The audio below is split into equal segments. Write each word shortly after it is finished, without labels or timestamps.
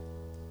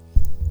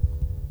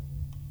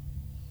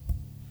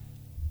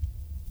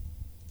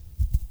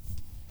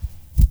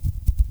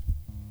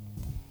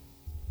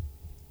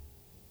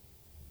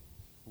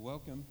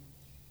welcome.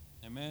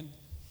 Amen.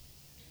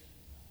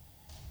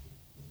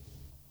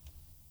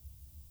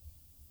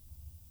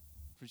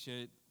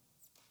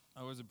 I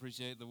always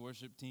appreciate the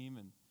worship team,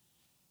 and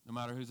no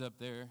matter who's up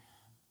there,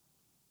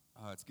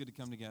 it's good to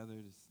come together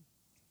to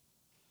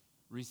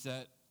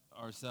reset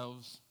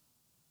ourselves,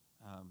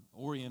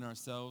 orient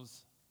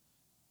ourselves,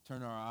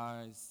 turn our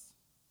eyes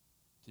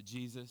to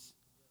Jesus,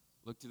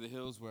 look to the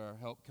hills where our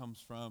help comes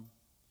from.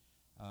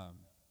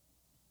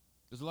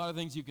 There's a lot of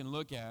things you can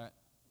look at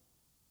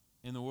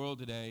in the world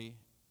today,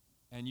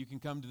 and you can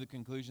come to the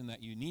conclusion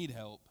that you need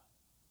help.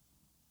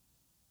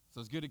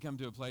 So it's good to come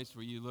to a place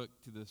where you look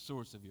to the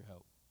source of your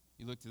help.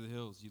 You look to the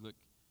hills.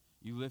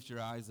 You lift your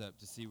eyes up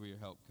to see where your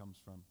help comes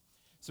from.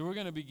 So we're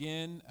going to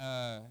begin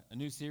a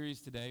new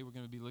series today. We're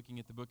going to be looking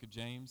at the book of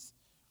James.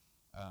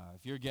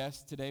 If you're a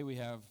guest today, we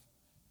have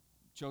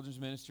children's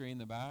ministry in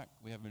the back.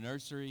 We have a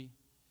nursery.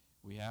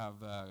 We have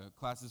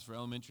classes for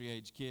elementary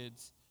age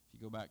kids.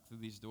 If you go back through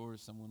these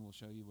doors, someone will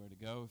show you where to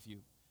go. If you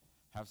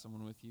have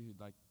someone with you who'd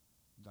like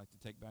to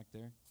take back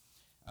there.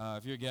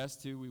 If you're a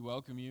guest too, we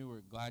welcome you. We're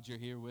glad you're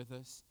here with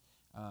us.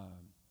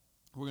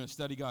 We're going to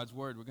study God's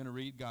Word. We're going to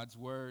read God's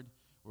Word.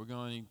 We're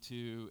going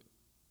to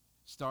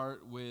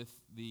start with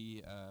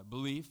the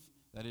belief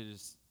that it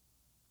is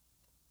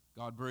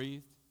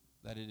God-breathed,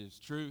 that it is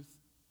truth,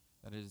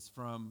 that it is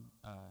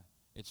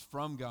it's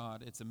from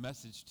God. It's a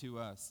message to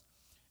us.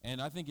 And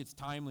I think it's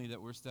timely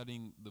that we're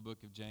studying the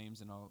book of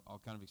James, and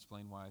I'll kind of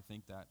explain why I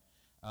think that.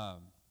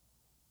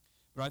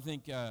 But I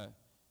think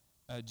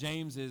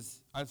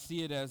James I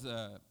see it as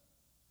a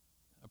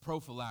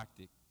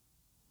prophylactic.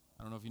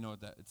 I don't know if you know what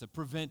that, it's a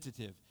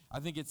preventative. I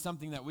think it's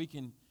something that we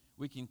can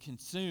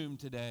consume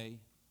today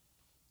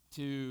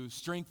to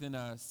strengthen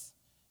us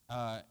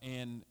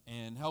and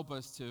help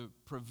us to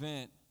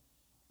prevent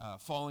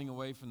falling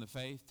away from the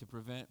faith, to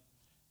prevent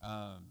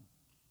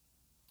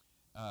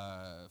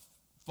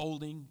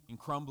folding and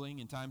crumbling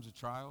in times of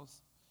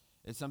trials.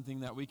 It's something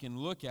that we can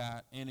look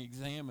at and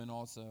examine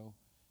also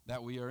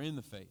that we are in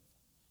the faith.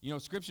 You know,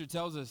 Scripture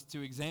tells us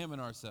to examine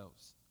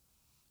ourselves.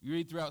 You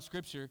read throughout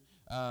Scripture,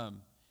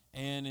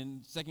 and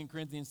in 2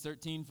 Corinthians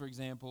 13, for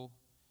example,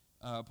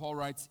 Paul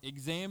writes,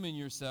 examine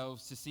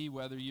yourselves to see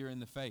whether you're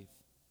in the faith.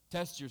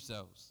 Test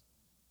yourselves.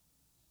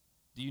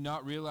 Do you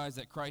not realize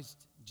that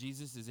Christ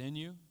Jesus is in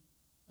you?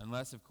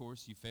 Unless, of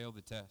course, you fail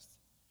the test.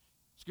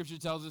 Scripture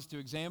tells us to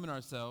examine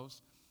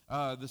ourselves.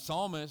 The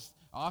psalmist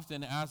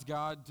often asks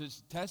God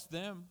to test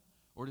them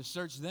or to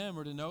search them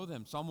or to know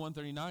them. Psalm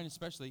 139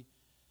 especially,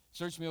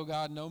 search me, O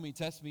God, know me,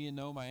 test me, and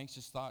know my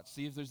anxious thoughts.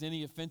 See if there's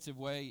any offensive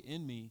way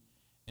in me,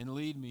 and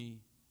lead me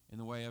in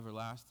the way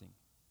everlasting.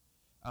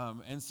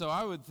 And so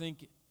I would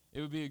think it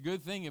would be a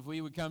good thing if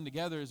we would come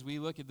together as we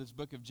look at this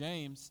book of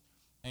James,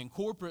 and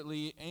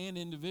corporately and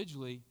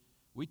individually,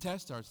 we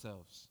test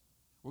ourselves.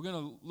 We're going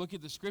to look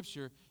at the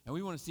Scripture, and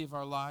we want to see if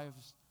our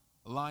lives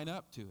line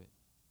up to it.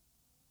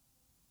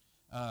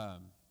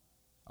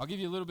 I'll give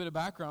you a little bit of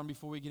background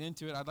before we get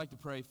into it. I'd like to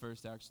pray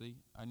first, actually.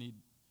 I need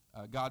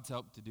God's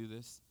help to do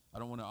this. I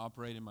don't want to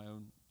operate in my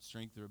own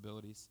strength or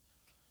abilities.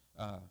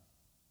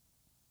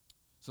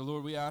 So,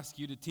 Lord, we ask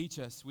you to teach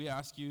us. We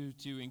ask you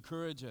to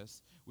encourage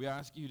us. We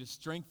ask you to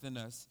strengthen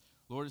us.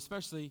 Lord,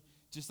 especially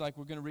just like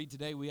we're going to read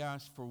today, we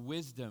ask for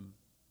wisdom.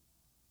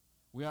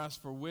 We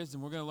ask for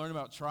wisdom. We're going to learn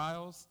about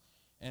trials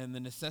and the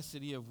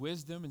necessity of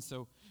wisdom. And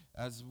so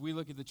as we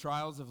look at the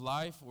trials of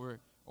life or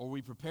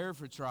we prepare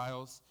for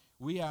trials,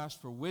 we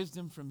ask for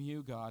wisdom from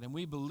you, God, and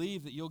we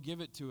believe that you'll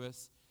give it to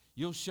us.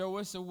 You'll show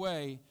us a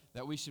way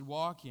that we should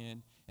walk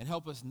in and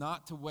help us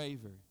not to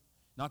waver,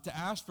 not to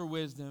ask for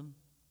wisdom,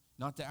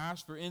 not to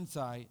ask for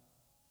insight,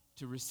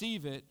 to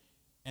receive it,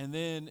 and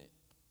then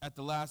at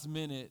the last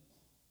minute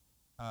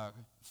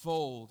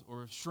fold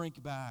or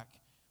shrink back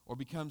or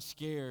become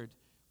scared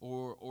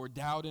or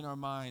doubt in our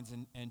minds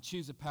and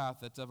choose a path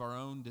that's of our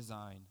own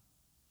design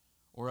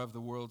or of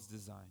the world's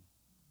design.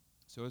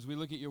 So as we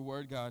look at your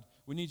word, God,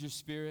 we need your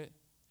Spirit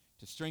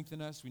to strengthen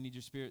us. We need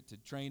your Spirit to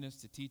train us,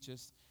 to teach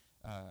us.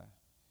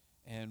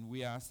 And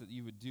we ask that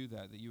you would do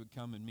that you would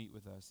come and meet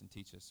with us and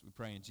teach us. We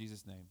pray in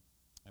Jesus' name.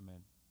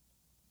 Amen.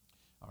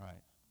 All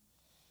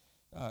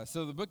right.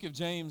 So the book of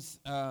James,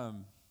 I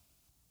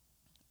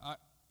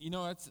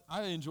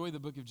enjoy the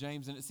book of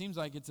James, and it seems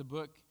like it's a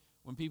book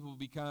when people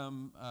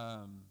become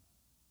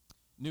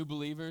new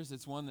believers.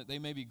 It's one that they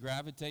maybe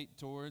gravitate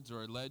towards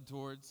or are led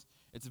towards.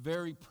 It's a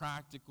very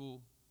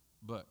practical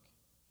book.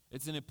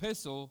 It's an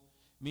epistle,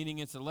 meaning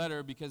it's a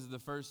letter because of the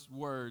first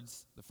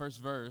words, the first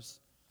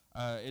verse.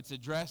 It's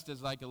addressed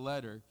as like a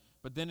letter,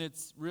 but then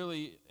it's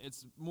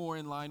more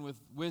in line with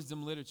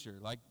wisdom literature,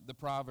 like the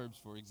Proverbs,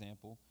 for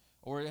example,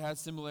 or it has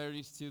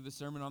similarities to the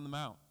Sermon on the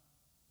Mount.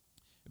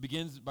 It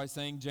begins by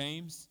saying,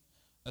 James,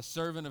 a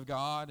servant of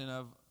God and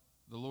of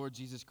the Lord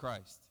Jesus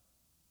Christ,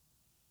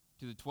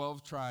 to the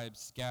 12 tribes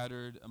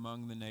scattered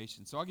among the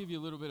nations. So I'll give you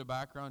a little bit of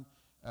background.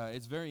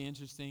 It's very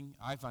interesting.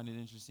 I find it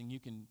interesting.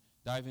 You can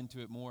dive into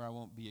it more. I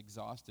won't be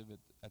exhaustive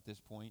at this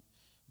point.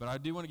 But I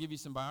do want to give you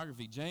some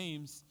biography.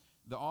 James,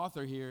 the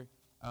author here,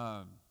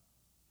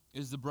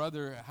 is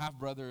the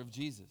half-brother of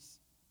Jesus.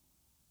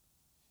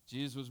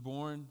 Jesus was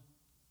born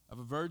of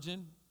a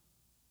virgin.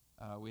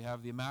 We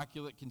have the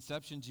Immaculate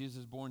Conception. Jesus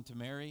was born to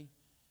Mary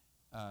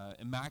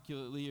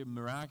immaculately or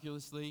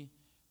miraculously.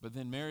 But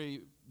then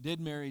Mary did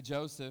marry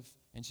Joseph,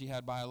 and she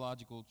had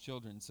biological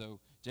children. So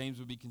James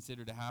would be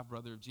considered a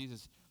half-brother of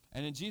Jesus.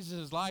 And in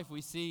Jesus' life,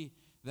 we see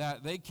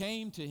that they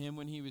came to him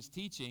when he was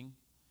teaching,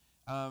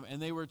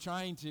 and they were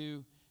trying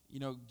to,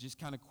 just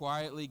kind of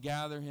quietly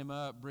gather him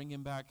up, bring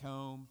him back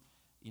home,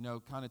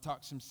 kind of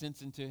talk some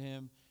sense into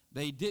him.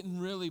 They didn't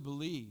really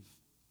believe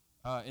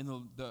in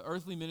the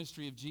earthly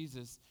ministry of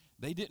Jesus.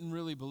 They didn't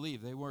really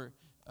believe. They were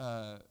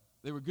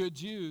good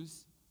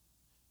Jews,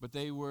 but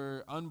they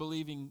were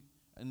unbelieving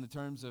in the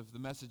terms of the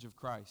message of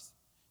Christ.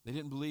 They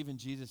didn't believe in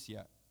Jesus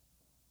yet,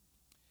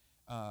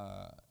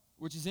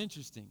 which is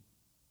interesting.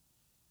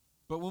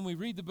 But when we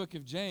read the book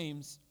of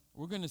James,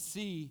 we're going to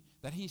see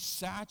that he's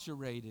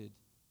saturated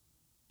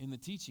in the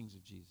teachings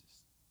of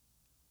Jesus.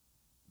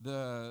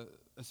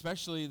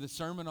 Especially the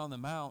Sermon on the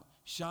Mount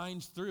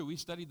shines through. We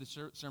studied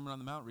the Sermon on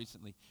the Mount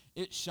recently.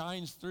 It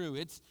shines through.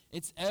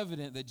 It's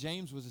evident that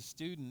James was a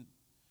student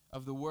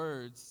of the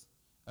words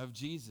of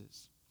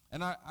Jesus.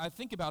 And I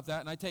think about that,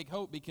 and I take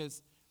hope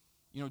because,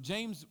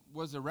 James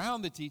was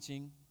around the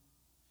teaching,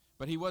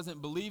 but he wasn't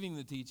believing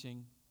the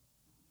teaching.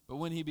 But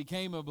when he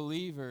became a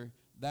believer,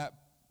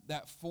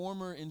 that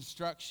former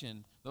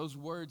instruction, those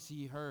words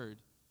he heard,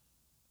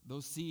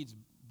 those seeds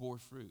bore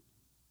fruit.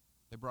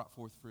 They brought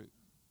forth fruit.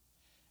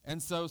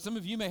 And so some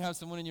of you may have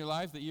someone in your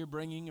life that you're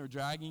bringing or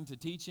dragging to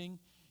teaching.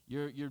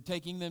 You're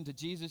taking them to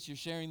Jesus. You're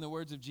sharing the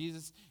words of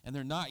Jesus, and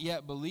they're not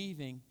yet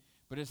believing,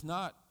 but it's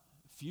not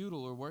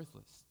futile or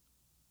worthless.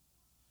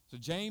 So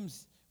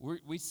James,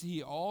 we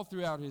see all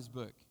throughout his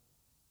book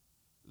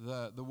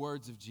the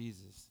words of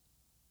Jesus.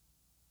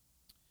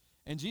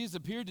 And Jesus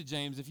appeared to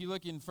James. If you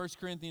look in 1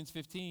 Corinthians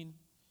 15,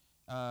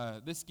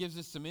 this gives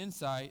us some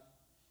insight.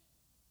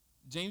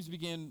 James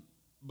began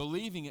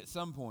believing at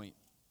some point.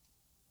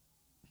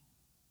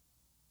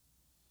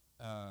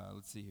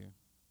 Let's see here.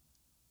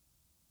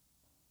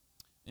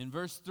 In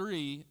verse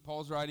 3,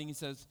 Paul's writing, he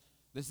says,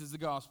 this is the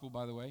gospel,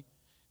 by the way,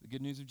 the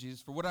good news of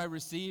Jesus. For what I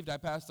received, I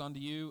passed on to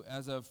you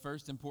as of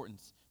first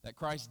importance, that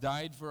Christ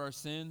died for our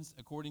sins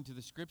according to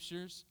the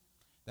Scriptures,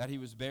 that he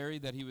was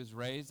buried, that he was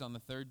raised on the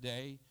third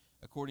day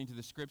according to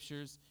the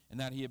Scriptures, and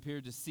that he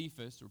appeared to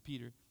Cephas, or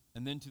Peter,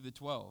 and then to the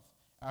 12.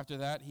 After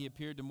that, he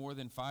appeared to more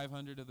than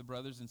 500 of the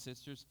brothers and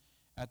sisters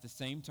at the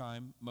same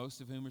time, most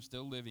of whom are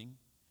still living,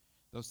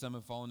 though some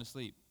have fallen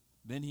asleep.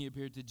 Then he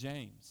appeared to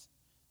James,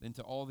 then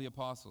to all the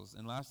apostles,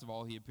 and last of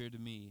all, he appeared to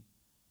me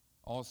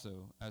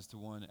also as to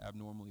one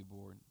abnormally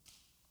born.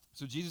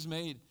 So Jesus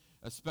made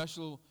a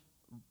special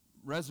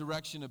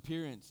resurrection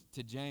appearance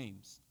to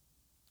James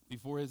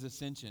before his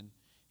ascension.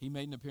 He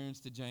made an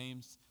appearance to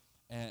James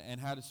and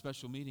had a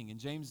special meeting. And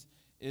James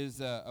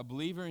is a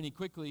believer, and he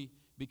quickly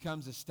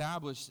becomes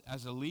established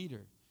as a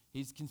leader.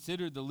 He's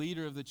considered the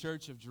leader of the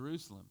church of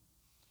Jerusalem.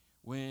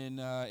 When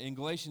in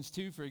Galatians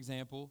 2, for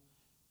example,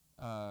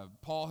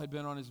 Paul had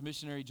been on his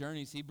missionary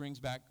journeys, he brings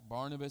back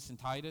Barnabas and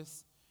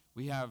Titus.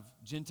 We have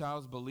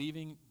Gentiles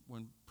believing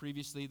when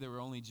previously there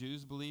were only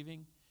Jews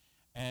believing.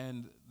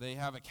 And they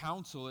have a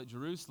council at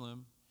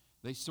Jerusalem.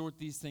 They sort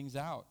these things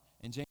out.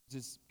 And James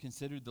is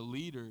considered the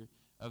leader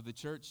of the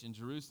church in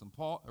Jerusalem.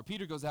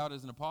 Peter goes out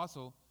as an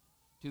apostle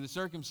to the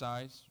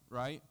circumcised,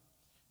 right?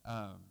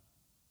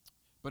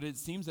 But it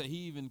seems that he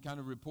even kind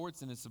of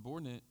reports and is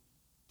subordinate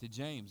to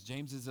James.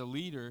 James is a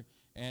leader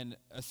and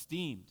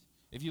esteemed.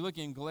 If you look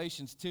in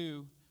Galatians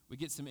 2, we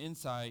get some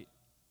insight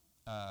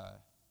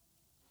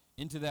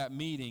into that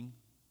meeting.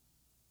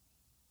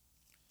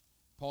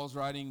 Paul's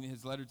writing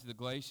his letter to the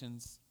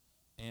Galatians,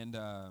 and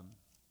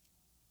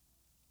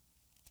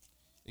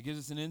it gives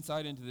us an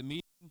insight into the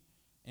meeting,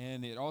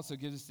 and it also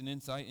gives us an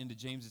insight into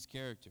James's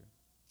character.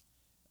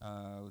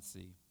 Let's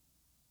see.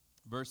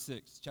 Verse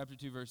 6, chapter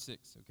 2, verse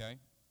 6, okay?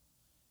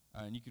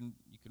 And you can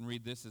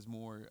read this as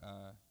more...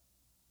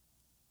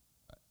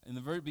 in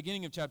the very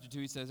beginning of chapter 2,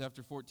 he says,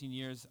 after 14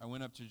 years, I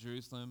went up to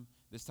Jerusalem,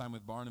 this time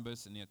with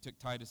Barnabas, and I took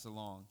Titus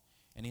along.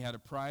 And he had a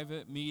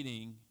private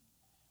meeting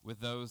with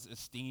those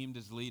esteemed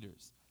as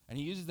leaders. And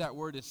he uses that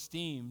word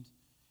esteemed,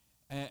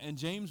 and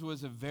James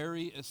was a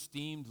very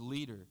esteemed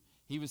leader.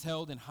 He was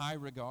held in high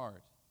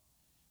regard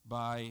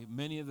by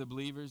many of the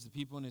believers, the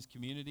people in his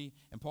community,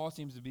 and Paul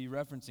seems to be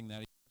referencing that.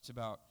 He talks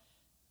about,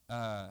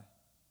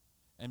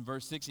 in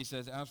verse 6, he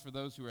says, as for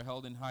those who are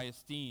held in high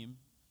esteem,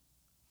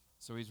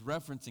 so he's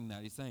referencing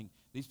that. He's saying,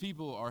 these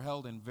people are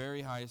held in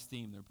very high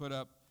esteem. They're put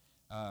up,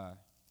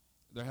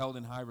 they're held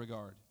in high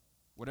regard.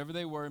 Whatever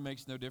they were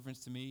makes no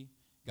difference to me.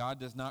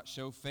 God does not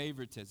show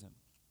favoritism,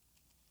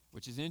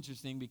 which is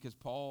interesting because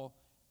Paul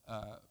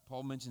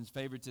mentions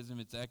favoritism.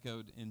 It's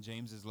echoed in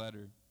James's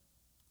letter,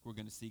 we're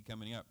going to see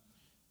coming up.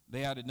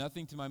 They added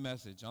nothing to my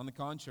message. On the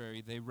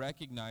contrary, they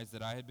recognized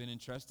that I had been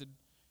entrusted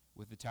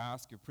with the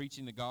task of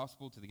preaching the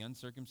gospel to the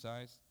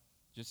uncircumcised,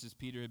 just as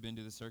Peter had been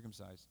to the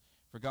circumcised.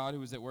 For God,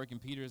 who was at work in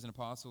Peter as an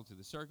apostle to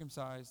the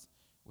circumcised,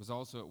 was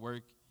also at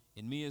work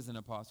in me as an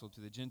apostle to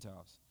the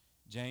Gentiles.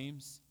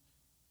 James,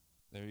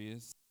 there he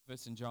is,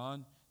 Cephas and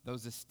John,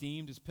 those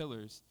esteemed as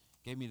pillars,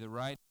 gave me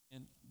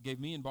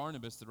and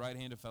Barnabas the right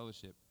hand of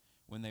fellowship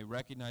when they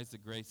recognized the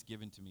grace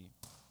given to me.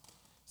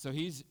 So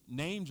he's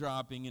name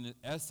dropping, in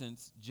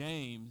essence,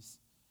 James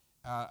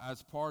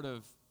as part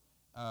of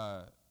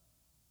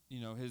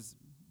his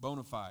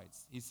bona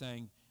fides. He's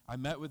saying, I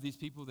met with these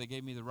people. They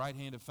gave me the right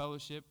hand of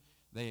fellowship.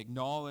 They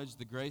acknowledged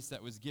the grace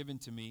that was given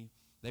to me.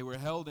 They were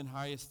held in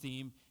high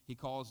esteem. He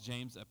calls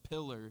James a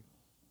pillar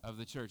of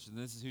the church, and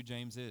this is who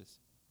James is.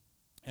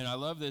 And I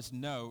love this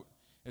note.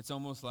 It's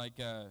almost like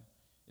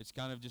it's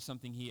kind of just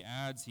something he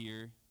adds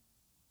here.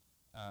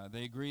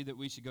 They agreed that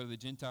we should go to the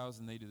Gentiles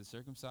and they to the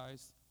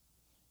circumcised.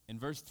 In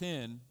verse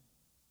 10,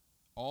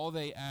 all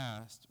they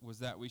asked was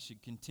that we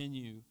should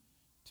continue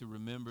to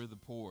remember the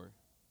poor,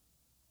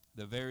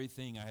 the very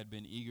thing I had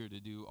been eager to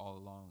do all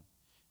along.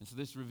 And so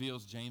this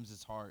reveals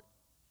James's heart.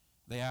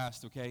 They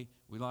asked, okay,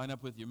 we line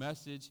up with your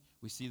message.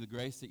 We see the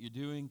grace that you're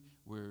doing.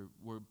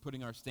 We're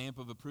putting our stamp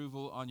of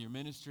approval on your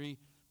ministry.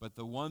 But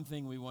the one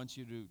thing we want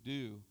you to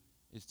do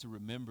is to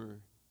remember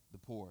the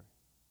poor.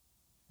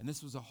 And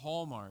this was a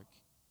hallmark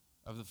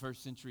of the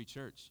first century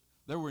church.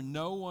 There was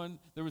no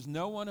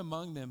one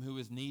among them who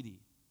was needy.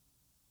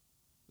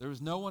 There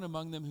was no one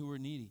among them who were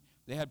needy.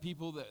 They had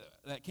people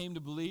that came to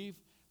believe.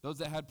 Those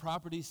that had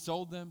property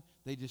sold them.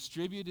 They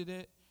distributed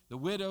it. The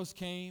widows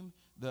came.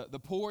 The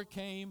poor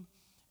came.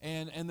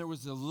 And there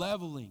was a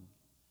leveling.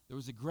 There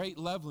was a great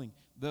leveling.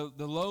 The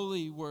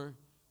lowly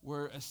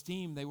were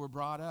esteemed. They were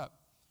brought up.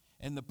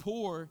 And the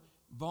poor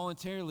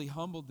voluntarily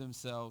humbled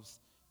themselves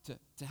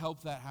to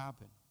help that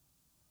happen.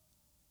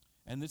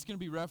 And this is going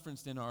to be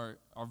referenced in our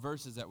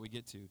verses that we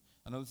get to.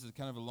 I know this is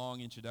kind of a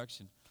long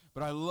introduction.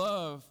 But I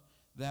love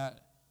that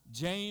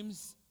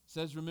James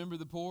says, remember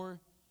the poor.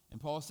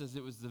 And Paul says,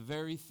 it was the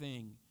very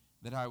thing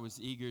that I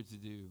was eager to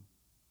do.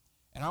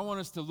 And I want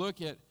us to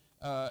look at,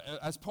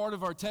 as part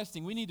of our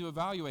testing, we need to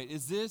evaluate,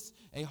 is this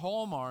a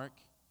hallmark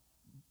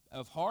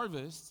of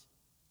Harvest?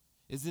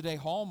 Is it a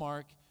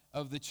hallmark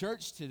of the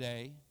church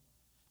today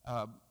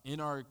in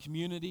our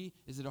community?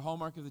 Is it a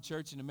hallmark of the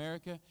church in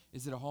America?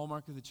 Is it a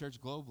hallmark of the church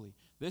globally?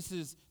 This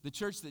is the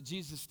church that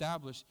Jesus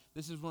established.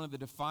 This is one of the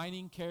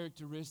defining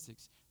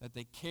characteristics, that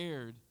they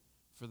cared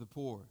for the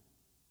poor.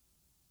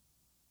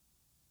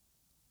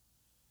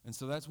 And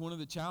so that's one of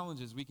the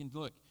challenges. We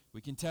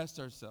can test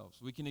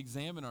ourselves. We can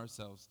examine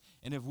ourselves.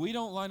 And if we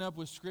don't line up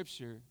with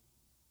Scripture,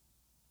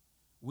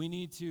 we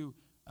need to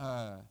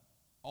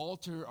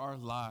alter our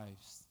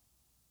lives.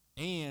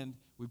 And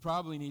we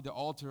probably need to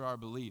alter our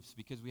beliefs,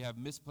 because we have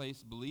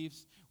misplaced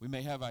beliefs. We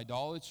may have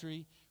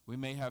idolatry. We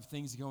may have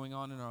things going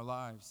on in our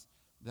lives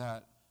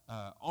that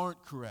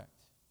aren't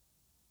correct,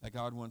 that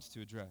God wants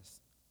to address.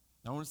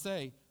 Now, I want to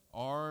say,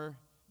 our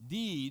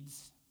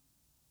deeds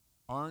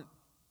aren't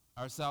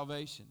our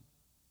salvation.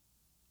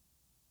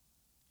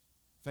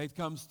 Faith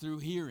comes through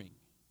hearing.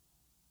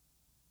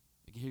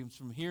 It comes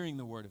from hearing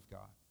the Word of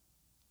God.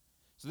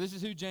 So this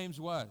is who James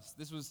was.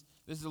 This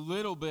is a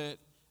little bit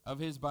of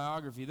his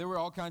biography. There were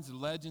all kinds of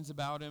legends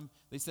about him.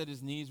 They said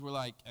his knees were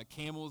like a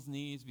camel's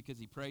knees because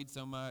he prayed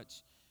so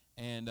much.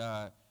 And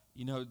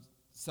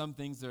some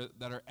things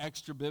that are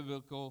extra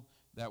biblical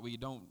that we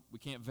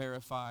can't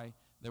verify.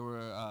 There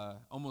were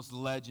almost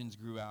legends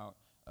grew out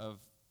of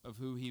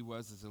who he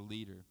was as a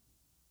leader.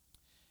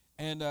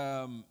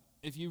 And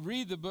if you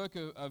read the book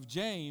of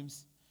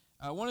James,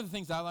 one of the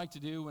things I like to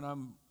do when I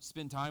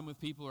spend time with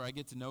people or I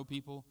get to know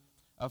people,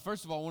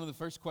 first of all, one of the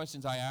first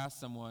questions I ask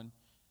someone,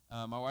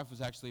 my wife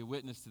was actually a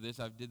witness to this.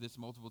 I did this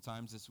multiple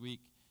times this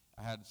week.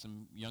 I had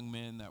some young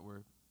men that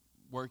were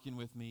working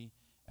with me,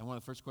 and one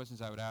of the first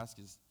questions I would ask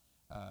is,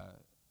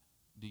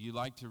 do you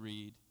like to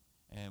read,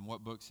 and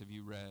what books have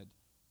you read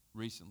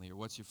recently, or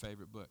what's your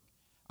favorite book?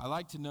 I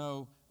like to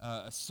know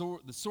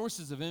the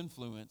sources of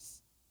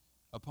influence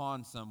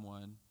upon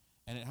someone,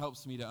 and it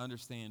helps me to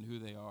understand who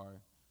they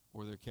are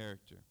or their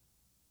character.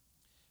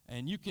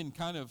 And you can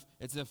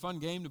it's a fun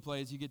game to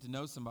play as you get to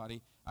know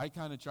somebody. I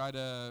kind of try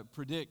to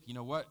predict,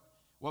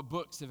 what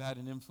books have had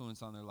an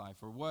influence on their life,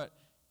 or what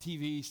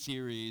TV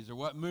series, or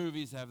what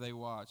movies have they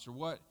watched, or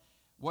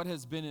what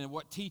has been in,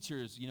 what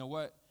teachers,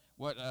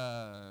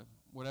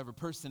 whatever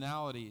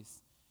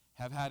personalities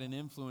have had an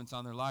influence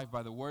on their life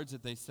by the words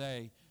that they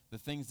say, the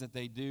things that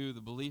they do,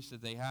 the beliefs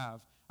that they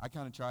have. I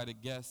kind of try to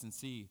guess and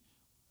see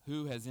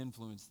who has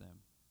influenced them.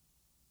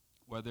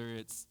 Whether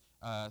it's,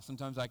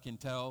 sometimes I can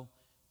tell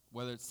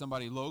whether it's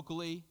somebody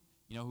locally,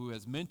 who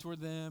has mentored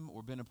them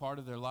or been a part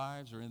of their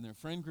lives or in their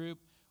friend group,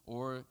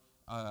 or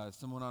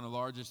someone on a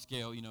larger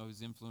scale,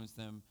 who's influenced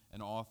them,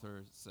 an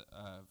author,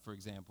 for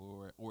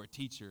example, or a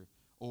teacher,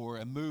 or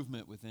a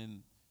movement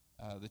within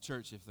the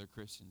church if they're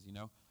Christians,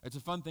 It's a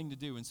fun thing to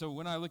do. And so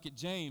when I look at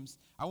James,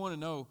 I want to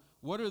know,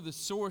 what are the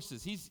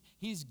sources?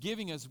 He's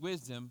giving us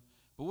wisdom,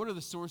 but what are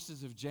the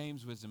sources of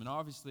James' wisdom? And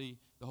obviously,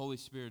 the Holy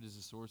Spirit is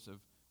a source of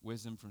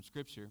wisdom from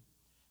Scripture.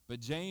 But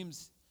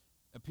James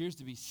appears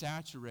to be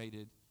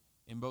saturated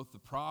in both the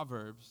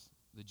Proverbs,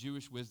 the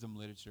Jewish wisdom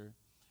literature,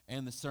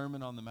 and the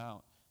Sermon on the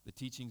Mount, the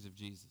teachings of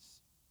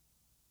Jesus.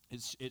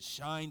 It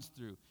shines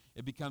through.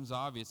 It becomes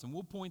obvious. And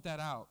we'll point that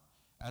out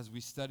as we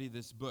study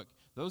this book.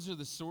 Those are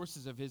the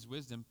sources of his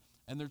wisdom,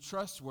 and they're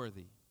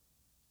trustworthy.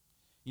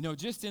 You know,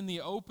 just in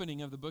the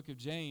opening of the book of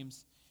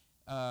James,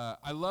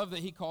 I love that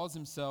he calls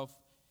himself,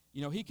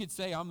 you know, he could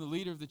say, I'm the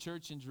leader of the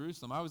church in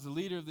Jerusalem. I was the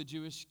leader of the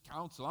Jewish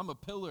council. I'm a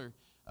pillar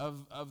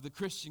of the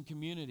Christian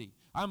community.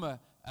 I'm a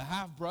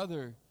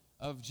half-brother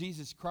of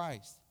Jesus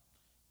Christ.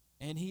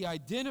 And he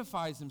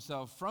identifies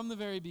himself from the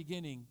very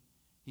beginning.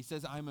 He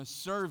says, I'm a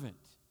servant.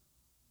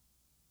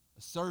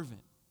 A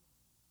servant.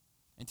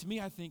 And to me,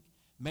 I think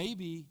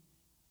maybe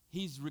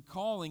he's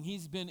recalling,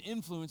 he's been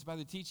influenced by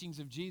the teachings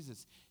of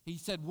Jesus. He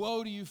said,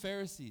 woe to you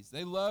Pharisees.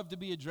 They love to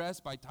be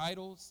addressed by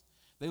titles.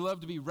 They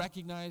love to be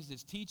recognized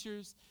as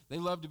teachers. They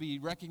love to be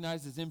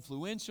recognized as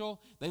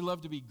influential. They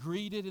love to be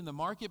greeted in the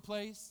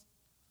marketplace.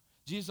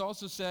 Jesus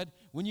also said,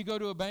 when you go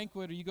to a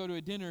banquet or you go to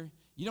a dinner,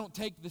 you don't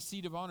take the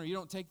seat of honor. You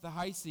don't take the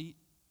high seat.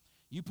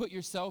 You put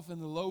yourself in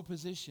the low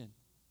position.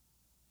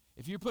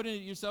 If you're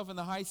putting yourself in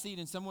the high seat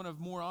and someone of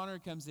more honor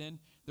comes in,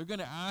 they're going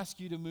to ask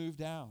you to move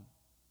down.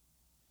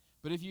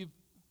 But if you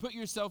put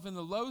yourself in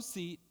the low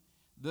seat,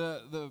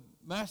 the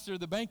master of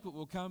the banquet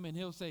will come and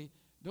he'll say,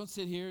 don't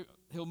sit here.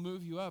 He'll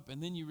move you up,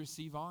 and then you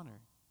receive honor.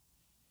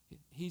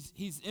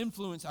 He's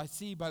influenced, I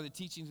see, by the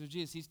teachings of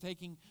Jesus. He's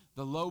taking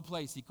the low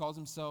place. He calls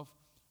himself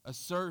a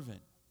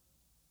servant.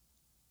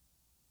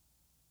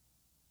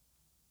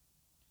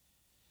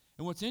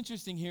 And what's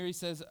interesting here, he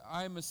says,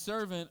 I am a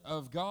servant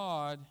of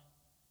God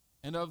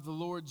and of the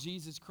Lord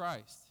Jesus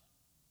Christ.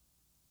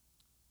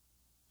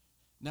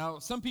 Now,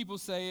 some people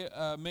say,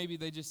 maybe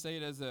they just say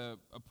it as a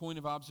point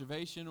of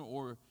observation,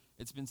 or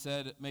it's been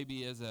said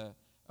maybe as a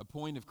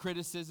point of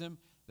criticism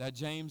that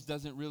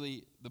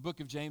the book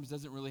of James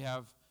doesn't really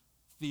have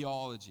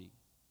theology.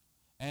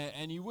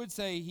 And you would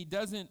say he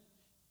doesn't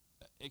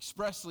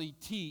expressly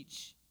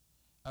teach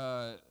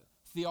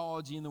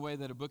theology in the way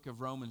that a book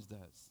of Romans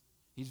does.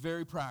 He's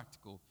very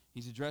practical.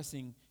 He's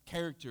addressing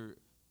character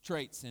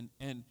traits,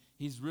 and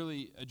he's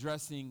really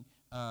addressing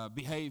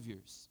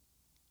behaviors.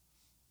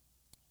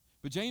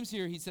 But James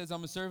here, he says,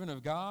 I'm a servant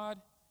of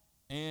God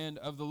and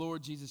of the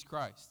Lord Jesus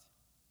Christ.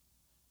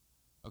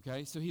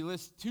 Okay, so he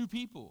lists two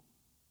people.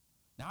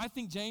 Now, I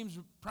think James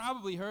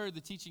probably heard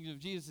the teachings of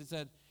Jesus and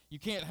said, you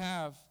can't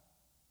have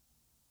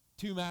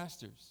two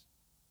masters,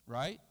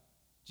 right?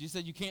 Jesus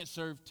said you can't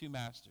serve two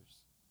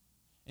masters.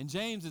 And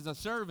James is a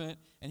servant,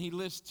 and he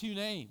lists two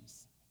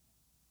names,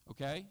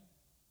 okay?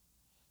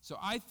 So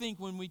I think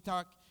when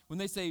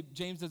they say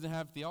James doesn't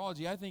have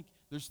theology, I think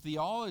there's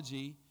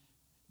theology,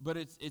 but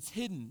it's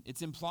hidden,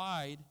 it's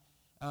implied,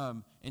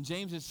 and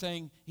James is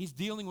saying he's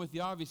dealing with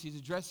the obvious. He's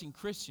addressing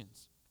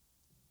Christians.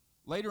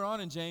 Later on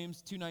in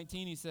James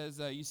 2:19, he says,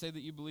 you say that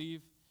you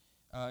believe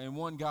in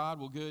one God.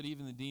 Well, good,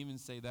 even the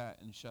demons say that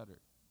and shudder,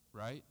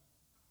 right?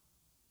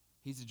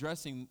 He's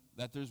addressing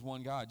that there's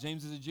one God.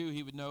 James is a Jew.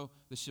 He would know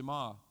the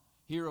Shema.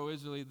 Hear, O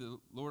Israel, the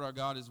Lord our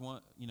God is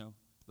one. You know,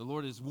 the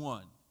Lord is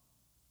one.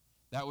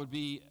 That would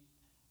be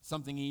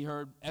something he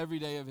heard every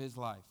day of his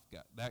life,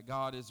 that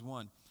God is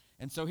one.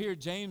 And so here,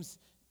 James,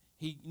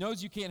 he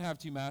knows you can't have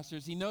two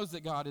masters. He knows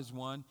that God is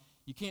one.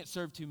 You can't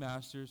serve two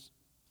masters.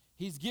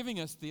 He's giving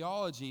us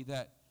theology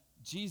that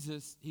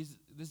this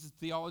is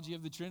theology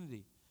of the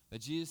Trinity,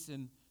 that Jesus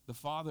and the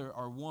Father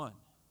are one.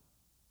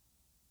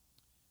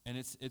 And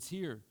it's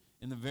here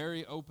in the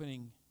very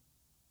opening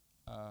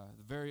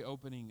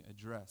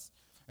address.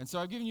 And so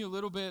I've given you a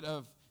little bit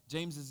of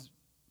James's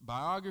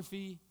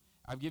biography.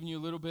 I've given you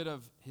a little bit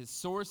of his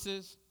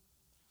sources.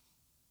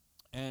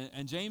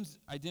 And James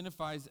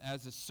identifies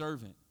as a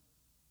servant.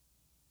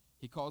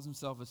 He calls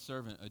himself a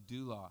servant, a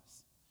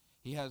doulos.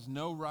 He has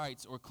no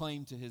rights or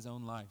claim to his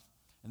own life.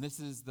 And this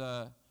is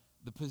the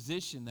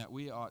position that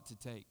we ought to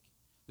take.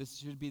 This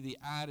should be the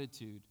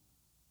attitude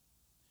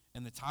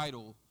and the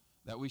title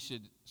that we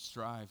should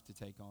strive to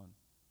take on.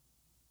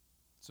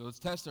 So let's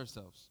test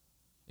ourselves.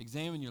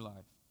 Examine your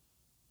life.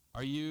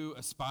 Are you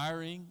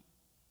aspiring?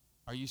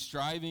 Are you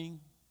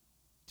striving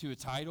to a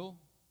title?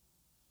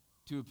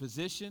 To a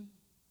position?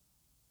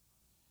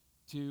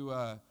 To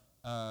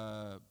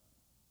a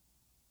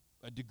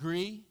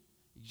degree?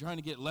 Are you trying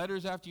to get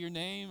letters after your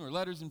name or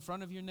letters in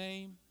front of your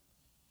name?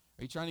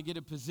 Are you trying to get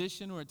a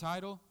position or a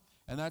title?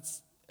 And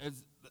that's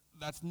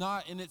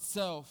not in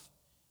itself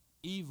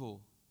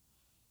evil.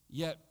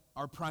 Yet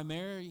our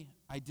primary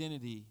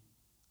identity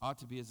ought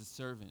to be as a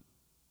servant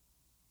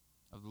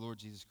of the Lord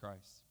Jesus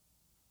Christ.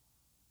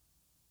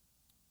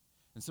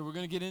 And so we're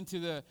going to get into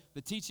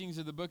the teachings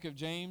of the book of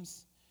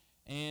James.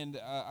 And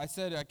I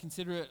said I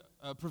consider it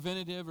a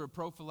preventative or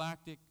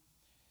prophylactic.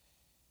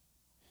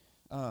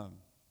 We're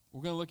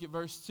going to look at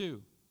verse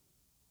 2.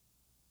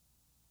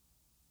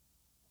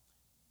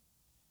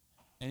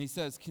 And he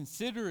says,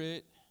 consider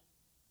it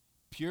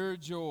pure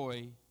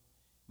joy,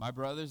 my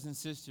brothers and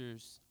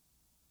sisters,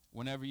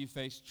 whenever you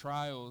face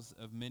trials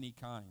of many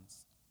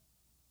kinds.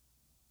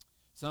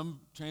 Some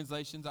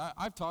translations,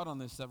 I've taught on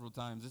this several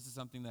times. This is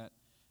something that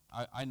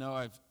I know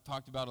I've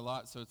talked about a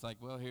lot, so it's like,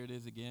 well, here it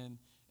is again.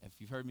 If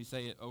you've heard me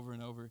say it over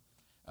and over.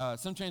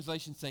 Some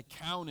translations say,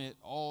 count it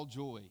all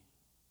joy.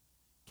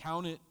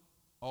 Count it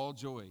all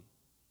joy.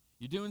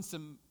 You're doing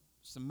some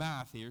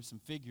math here, some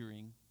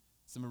figuring,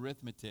 some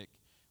arithmetic.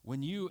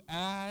 When you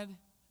add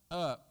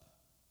up,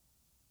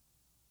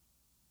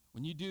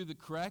 when you do the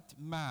correct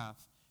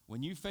math,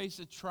 when you face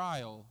a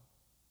trial,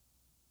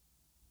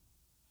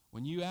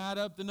 when you add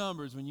up the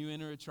numbers, when you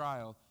enter a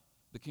trial,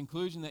 the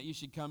conclusion that you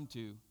should come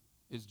to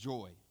is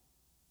joy.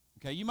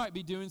 Okay, you might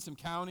be doing some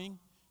counting.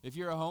 If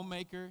you're a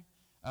homemaker,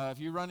 if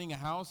you're running a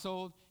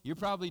household, you're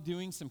probably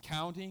doing some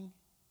counting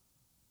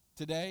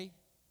today.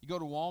 You go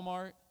to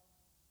Walmart,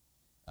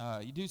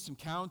 you do some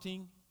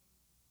counting.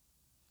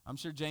 I'm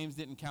sure James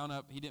didn't count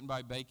up. He didn't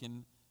buy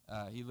bacon.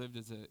 He lived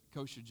as a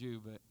kosher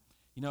Jew. But,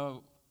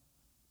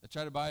 I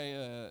try to buy,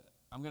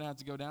 I'm going to have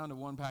to go down to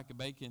 1 pack of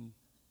bacon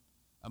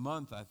a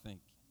month, I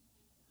think.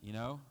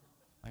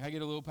 Like I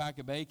get a little pack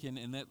of bacon,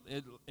 and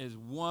it is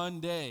one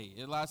day.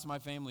 It lasts my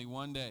family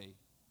one day.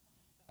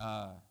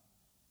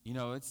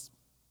 It's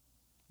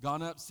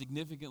gone up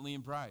significantly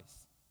in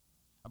price.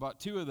 I bought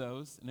 2 of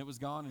those, and it was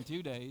gone in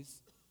 2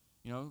 days.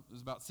 It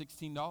was about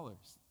 $16.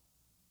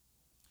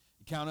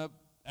 You count up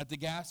at the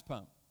gas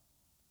pump.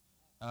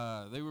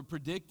 They were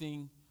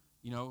predicting,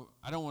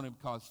 I don't want to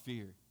cause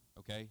fear,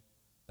 okay?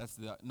 That's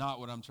not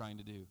what I'm trying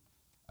to do.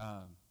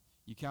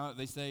 You count.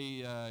 They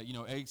say,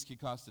 eggs could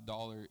cost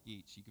 $1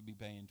 each. You could be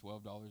paying $12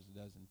 a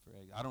dozen for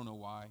eggs. I don't know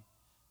why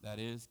that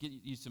is. Get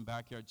you some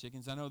backyard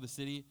chickens. I know the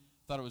city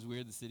thought it was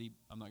weird. The city,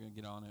 I'm not going to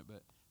get on it,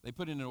 but they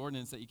put in an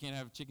ordinance that you can't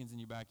have chickens in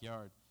your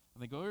backyard. I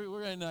think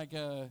we're in like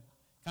kind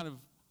of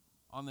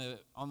on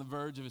the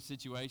verge of a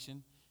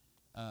situation.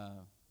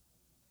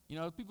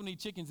 People need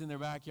chickens in their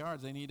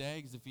backyards. They need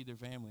eggs to feed their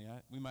family.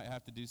 We might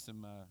have to do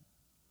some,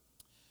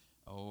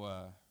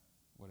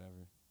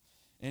 whatever.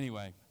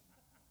 Anyway,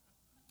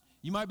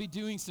 you might be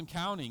doing some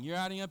counting. You're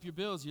adding up your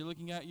bills. You're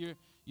looking at your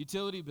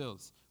utility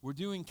bills. We're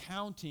doing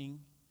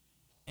counting,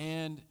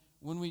 and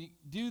when we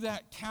do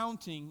that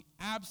counting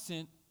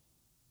absent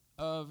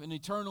of an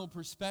eternal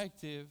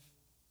perspective,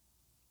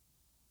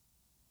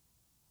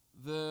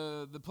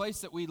 the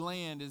place that we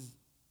land is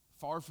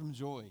far from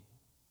joy.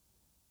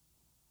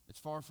 It's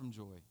far from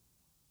joy.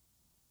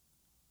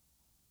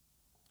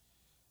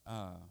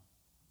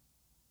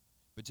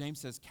 But James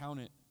says, count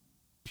it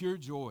pure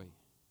joy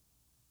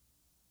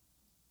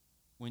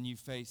when you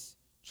face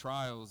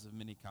trials of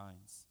many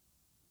kinds,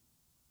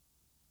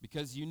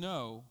 because you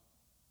know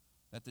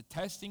that the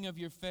testing of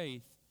your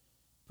faith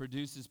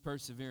produces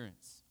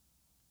perseverance.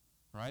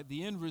 Right?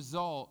 The end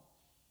result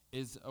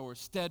is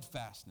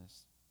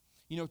steadfastness.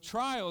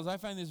 Trials, I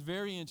find this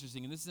very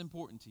interesting, and this is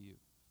important to you.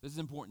 This is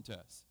important to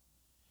us.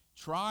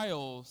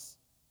 Trials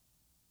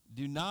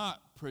do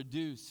not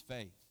produce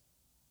faith.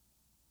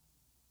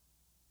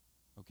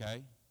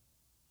 Okay?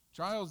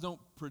 Trials don't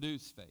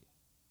produce faith.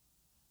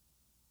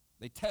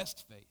 They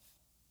test faith.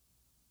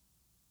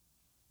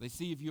 They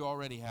see if you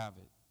already have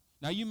it.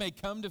 Now, you may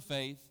come to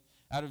faith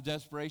out of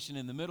desperation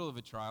in the middle of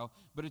a trial,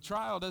 but a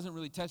trial doesn't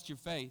really test your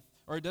faith,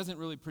 or it doesn't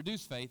really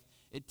produce faith.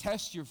 It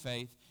tests your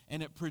faith,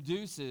 and it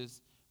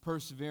produces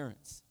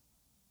perseverance.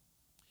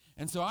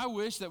 And so I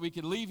wish that we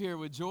could leave here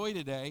with joy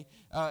today.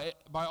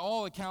 By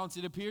all accounts,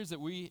 it appears that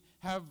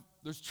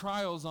there's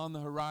trials on the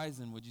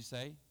horizon, would you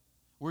say?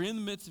 We're in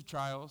the midst of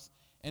trials,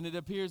 and it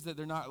appears that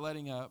they're not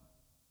letting up.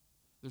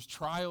 There's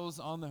trials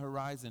on the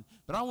horizon.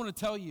 But I want to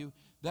tell you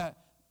that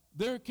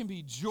there can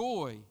be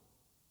joy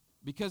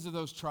because of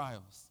those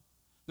trials.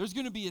 There's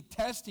going to be a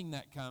testing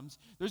that comes.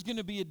 There's going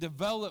to be a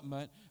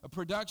development, a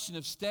production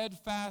of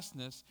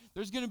steadfastness.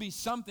 There's going to be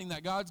something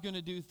that God's going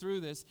to do through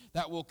this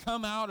that will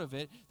come out of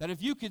it, that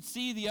if you could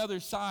see the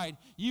other side,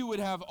 you would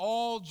have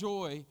all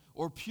joy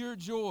or pure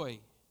joy.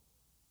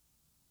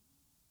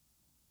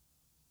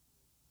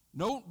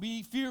 Don't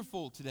be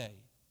fearful today.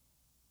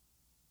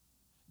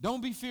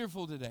 Don't be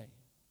fearful today.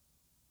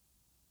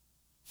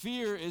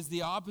 Fear is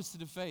the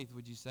opposite of faith,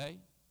 would you say?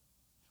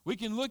 We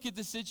can look at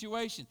the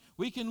situation.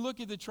 We can look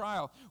at the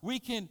trial. We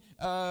can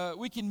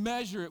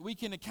measure it. We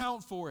can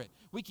account for it.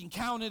 We can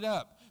count it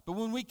up. But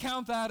when we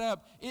count that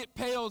up, it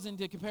pales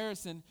into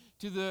comparison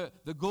to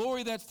the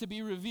glory that's to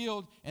be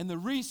revealed and the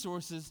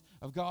resources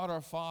of God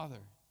our Father.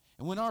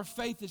 And when our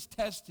faith is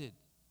tested,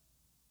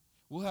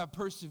 we'll have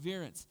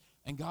perseverance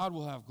and God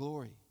will have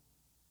glory.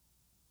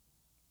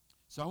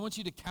 So I want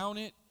you to count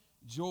it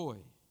joy.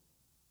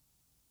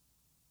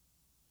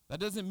 That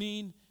doesn't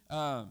mean...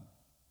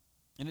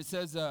 And it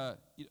says,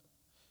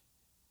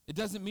 it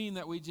doesn't mean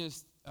that we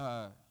just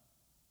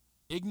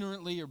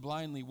ignorantly or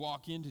blindly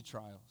walk into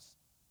trials.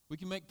 We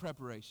can make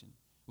preparation.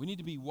 We need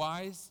to be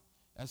wise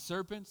as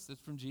serpents, that's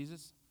from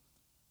Jesus,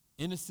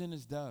 innocent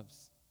as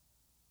doves.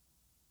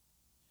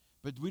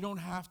 But we don't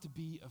have to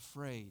be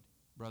afraid,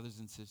 brothers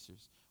and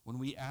sisters. When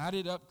we add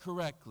it up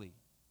correctly,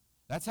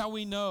 that's how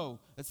we know.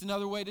 That's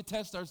another way to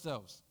test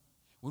ourselves.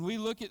 When we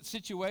look at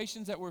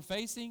situations that we're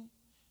facing,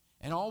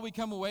 and all we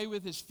come away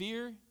with is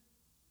fear,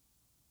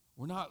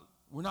 we're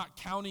not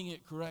counting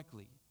it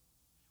correctly.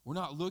 We're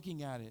not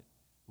looking at it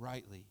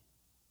rightly.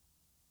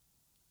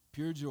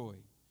 Pure joy.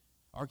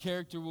 Our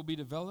character will be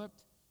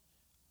developed.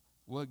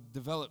 We'll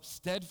develop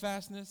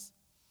steadfastness.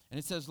 And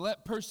it says,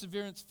 let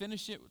perseverance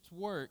finish its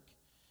work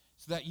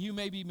so that you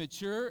may be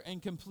mature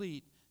and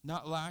complete,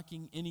 not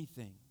lacking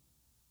anything.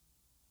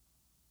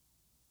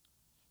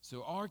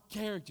 So our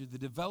character, the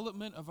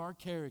development of our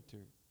character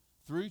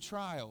through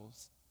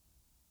trials,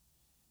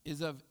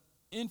 is of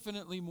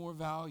infinitely more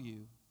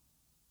value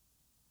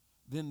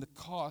than the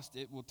cost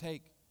it will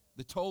take,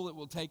 the toll it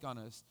will take on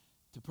us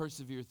to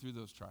persevere through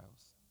those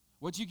trials.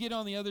 What you get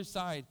on the other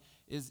side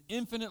is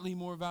infinitely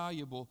more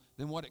valuable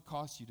than what it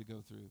costs you to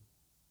go through.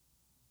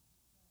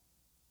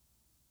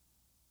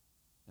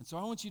 And so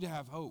I want you to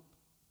have hope.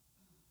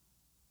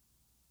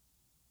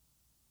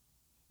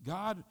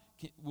 God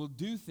will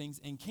do things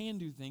and can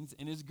do things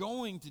and is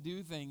going to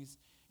do things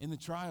in the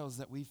trials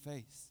that we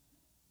face.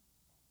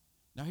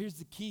 Now here's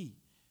the key.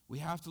 We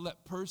have to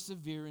let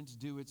perseverance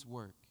do its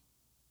work.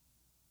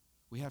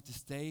 We have to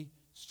stay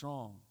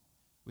strong.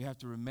 We have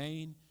to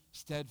remain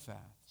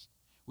steadfast.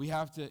 We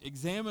have to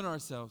examine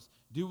ourselves.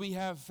 Do we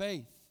have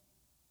faith?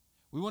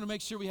 We want to make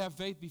sure we have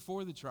faith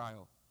before the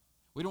trial.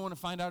 We don't want to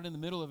find out in the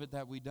middle of it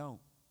that we don't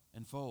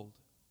and fold.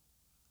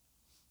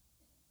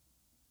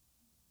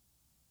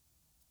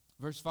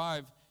 Verse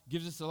 5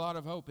 gives us a lot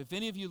of hope. If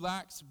any of you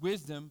lacks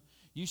wisdom,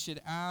 you should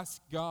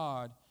ask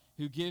God,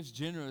 who gives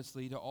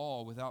generously to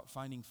all without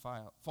finding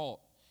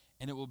fault,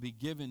 and it will be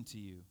given to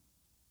you.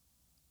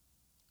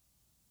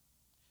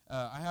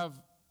 I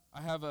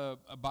have a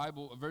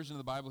Bible, a version of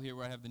the Bible here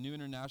where I have the New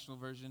International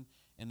Version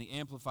and the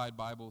Amplified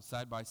Bible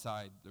side by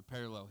side. They're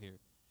parallel here.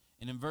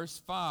 And in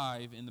verse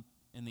 5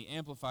 in the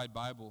Amplified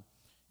Bible,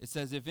 it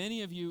says, if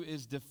any of you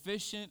is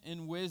deficient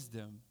in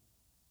wisdom,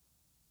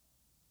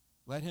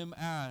 let him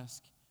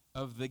ask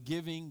of the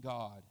giving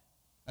God.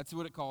 That's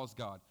what it calls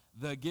God.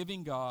 The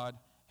giving God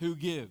who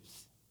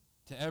gives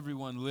to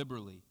everyone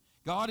liberally.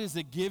 God is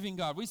a giving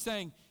God. We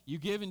sang, you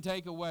give and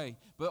take away.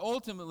 But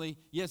ultimately,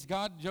 yes,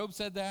 God, Job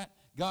said that.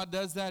 God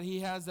does that. He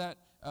has that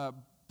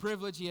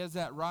privilege. He has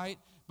that right.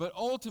 But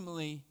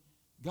ultimately,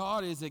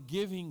 God is a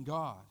giving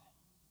God.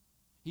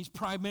 He's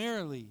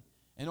primarily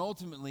and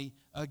ultimately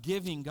a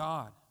giving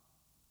God.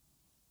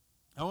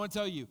 I want to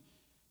tell you,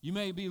 you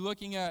may be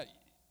looking at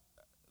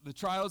the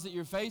trials that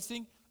you're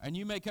facing, and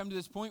you may come to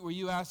this point where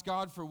you ask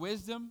God for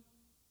wisdom,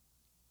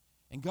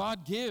 and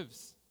God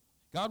gives.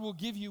 God will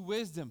give you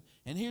wisdom.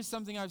 And here's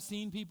something I've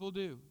seen people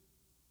do.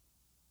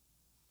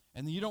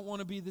 And you don't want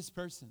to be this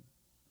person.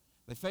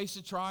 They face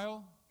a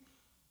trial.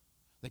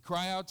 They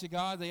cry out to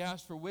God. They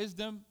ask for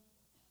wisdom.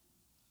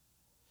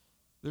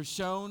 They're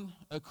shown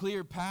a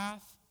clear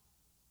path.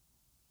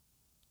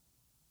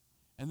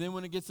 And then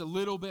when it gets a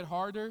little bit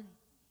harder,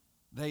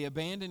 they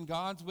abandon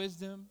God's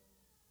wisdom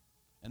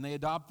and they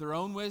adopt their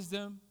own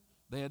wisdom.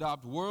 They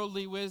adopt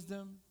worldly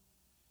wisdom.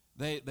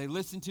 They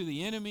listen to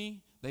the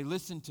enemy. They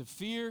listen to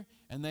fear,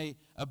 and they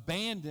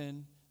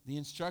abandon the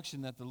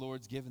instruction that the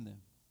Lord's given them.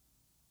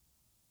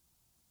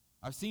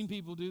 I've seen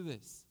people do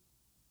this.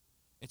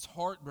 It's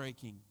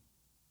heartbreaking.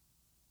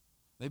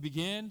 They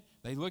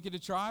look at a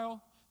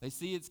trial, they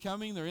see it's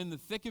coming, they're in the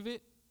thick of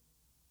it.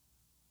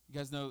 You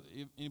guys know,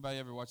 anybody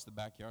ever watch The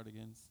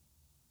Backyardigans?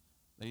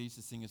 They used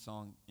to sing a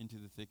song, Into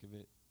the Thick of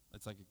It.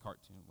 It's like a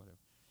cartoon, whatever.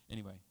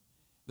 Anyway,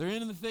 they're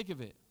in the thick of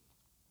it.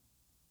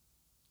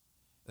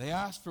 They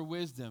ask for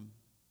wisdom.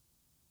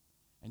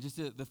 And just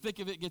the thick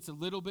of it gets a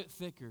little bit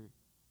thicker,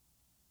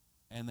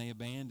 and they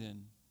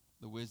abandon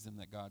the wisdom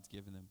that God's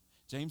given them.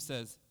 James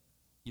says,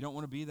 you don't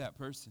want to be that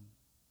person.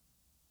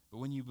 But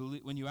when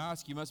you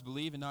ask, you must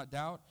believe and not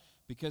doubt,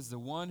 because the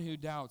one who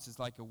doubts is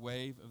like a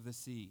wave of the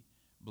sea,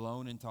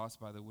 blown and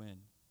tossed by the wind.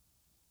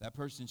 That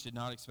person should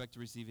not expect to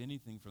receive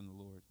anything from the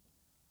Lord.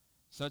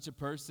 Such a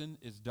person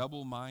is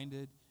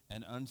double-minded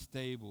and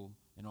unstable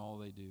in all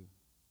they do.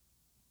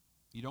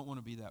 You don't want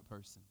to be that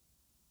person.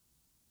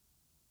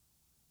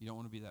 You don't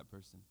want to be that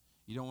person.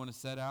 You don't want to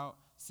set out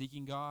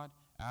seeking God,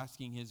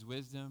 asking his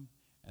wisdom,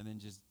 and then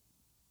just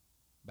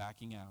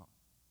backing out.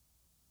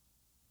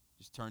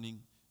 Just turning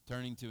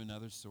to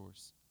another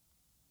source.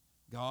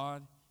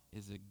 God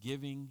is a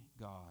giving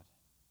God.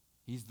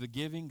 He's the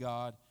giving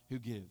God who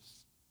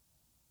gives.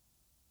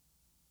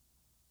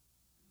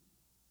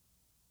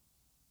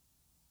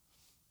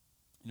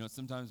 You know,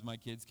 sometimes my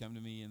kids come to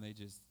me and they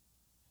just,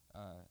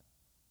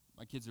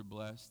 my kids are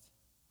blessed.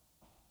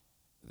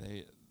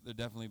 They're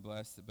definitely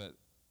blessed, but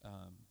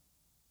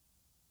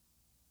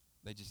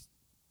they just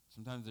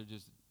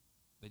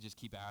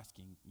keep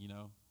asking, you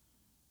know.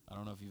 I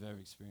don't know if you've ever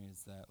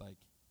experienced that. Like,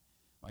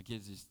 my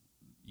kids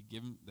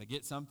they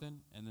get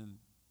something, and then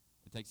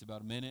it takes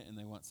about a minute, and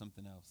they want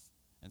something else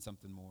and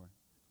something more.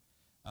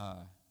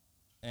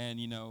 And,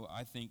 you know,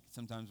 I think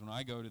sometimes when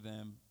I go to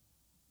them,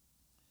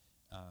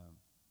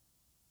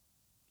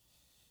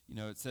 you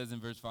know, it says in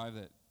verse 5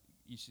 that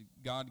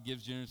God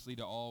gives generously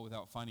to all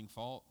without finding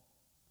fault.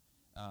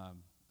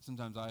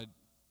 Sometimes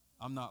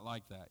I'm not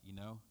like that, you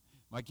know.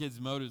 My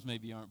kids' motives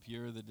maybe aren't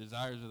pure. The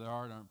desires of their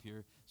heart aren't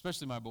pure.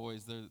 Especially my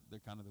boys, they're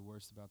kind of the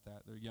worst about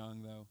that. They're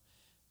young, though.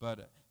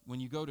 But when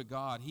you go to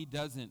God, He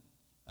doesn't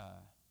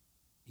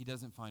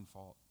find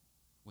fault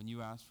when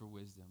you ask for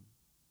wisdom.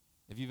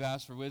 If you've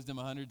asked for wisdom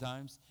 100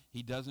 times,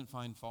 He doesn't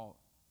find fault.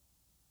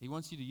 He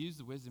wants you to use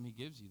the wisdom He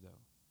gives you, though.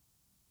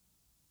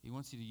 He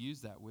wants you to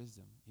use that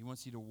wisdom. He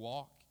wants you to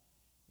walk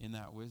in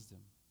that wisdom.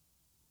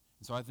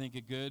 And so I think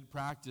a good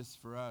practice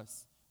for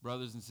us,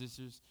 brothers and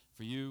sisters,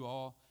 for you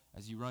all,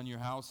 as you run your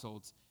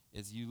households,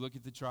 is you look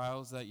at the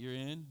trials that you're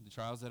in, the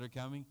trials that are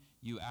coming,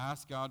 you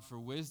ask God for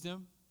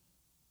wisdom,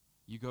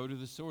 you go to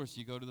the source,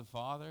 you go to the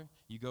Father,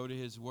 you go to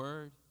His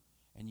Word,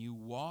 and you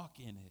walk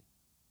in it.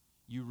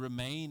 You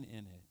remain in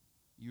it.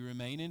 You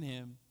remain in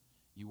Him,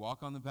 you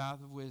walk on the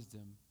path of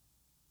wisdom,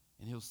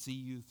 and He'll see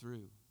you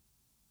through.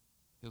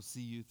 He'll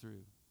see you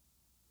through.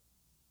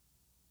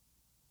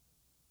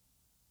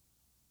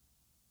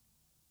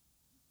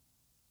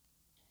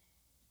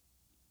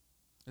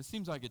 It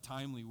seems like a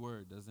timely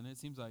word, doesn't it? It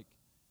seems like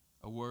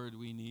a word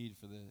we need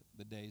for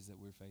the days that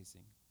we're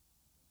facing.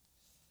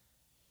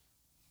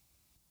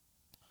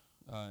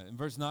 In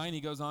verse 9, he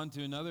goes on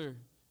to another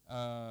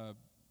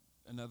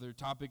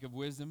topic of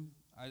wisdom,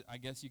 I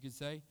guess you could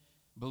say.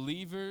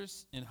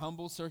 Believers in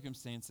humble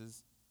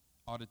circumstances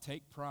ought to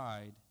take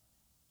pride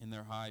in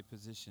their high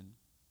position,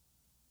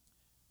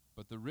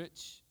 but the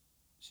rich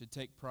should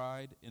take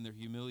pride in their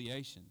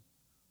humiliation,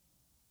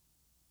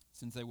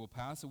 since they will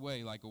pass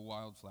away like a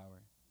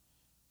wildflower.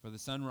 For the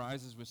sun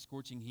rises with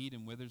scorching heat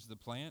and withers the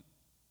plant.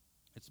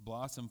 Its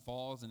blossom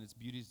falls and its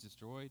beauty is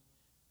destroyed.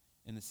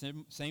 In the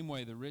same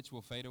way, the rich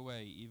will fade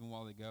away even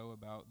while they go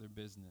about their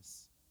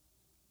business.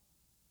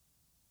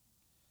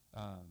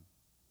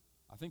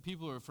 I think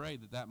people are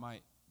afraid that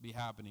might be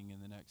happening in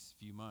the next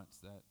few months,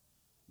 that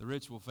the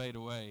rich will fade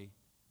away.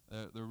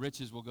 The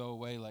riches will go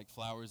away like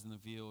flowers in the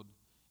field,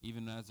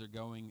 even as they're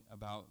going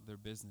about their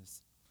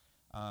business.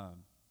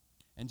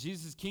 And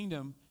Jesus'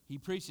 kingdom, he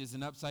preaches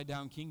an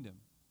upside-down kingdom.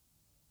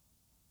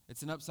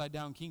 It's an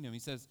upside-down kingdom. He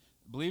says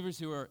believers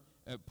who are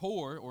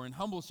poor or in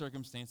humble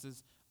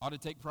circumstances ought to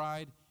take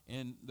pride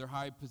in their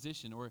high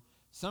position, or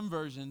some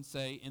versions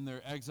say in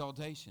their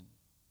exaltation.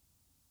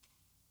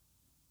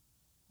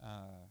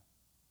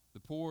 The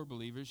poor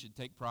believers should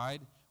take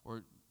pride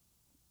or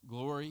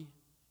glory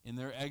in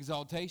their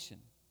exaltation.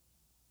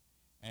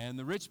 And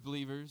the rich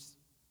believers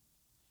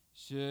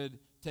should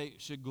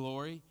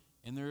glory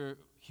in their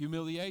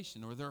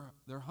humiliation or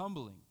their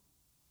humbling.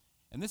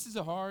 And this is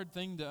a hard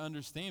thing to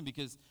understand,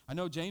 because I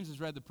know James has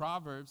read the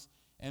Proverbs,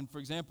 and for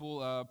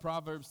example,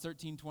 Proverbs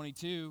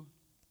 13:22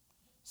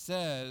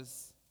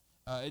 says,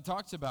 it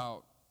talks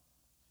about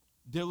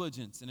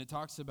diligence, and it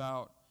talks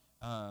about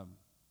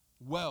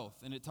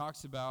wealth, and it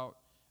talks about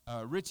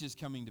riches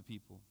coming to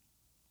people.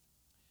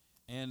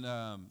 And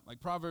like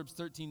Proverbs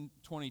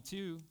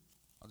 13:22,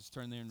 I'll just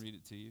turn there and read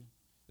it to you.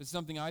 This is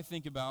something I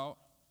think about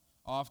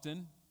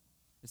often.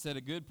 It said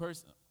a good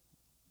person...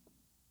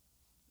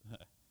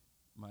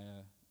 My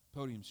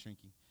podium's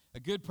shrinking. A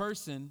good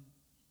person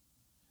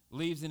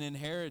leaves an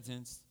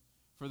inheritance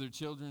for their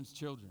children's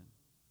children.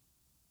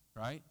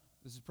 Right?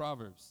 This is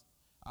Proverbs.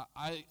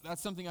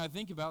 That's something I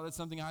think about. That's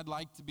something I'd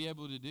like to be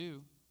able to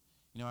do.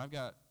 You know, I've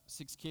got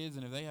 6 kids,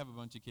 and if they have a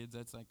bunch of kids,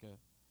 that's like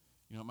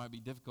it might be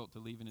difficult to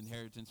leave an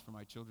inheritance for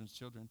my children's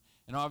children.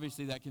 And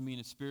obviously that can mean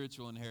a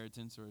spiritual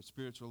inheritance or a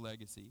spiritual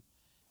legacy.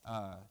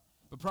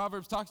 But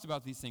Proverbs talks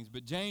about these things.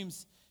 But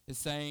James is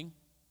saying,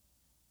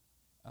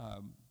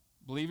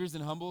 believers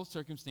in humble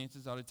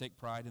circumstances ought to take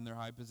pride in their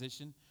high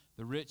position.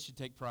 The rich should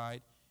take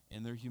pride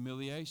in their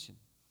humiliation.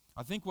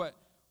 I think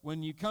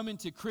when you come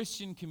into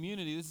Christian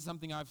community, this is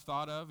something I've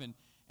thought of, and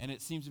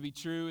it seems to be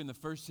true in the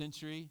first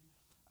century.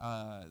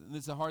 And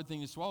this is a hard thing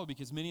to swallow,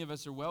 because many of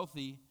us are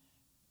wealthy.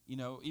 You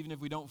know, even if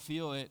we don't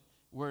feel it,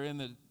 we're in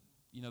the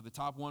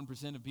top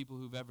 1% of people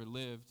who've ever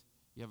lived.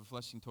 You have a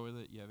flushing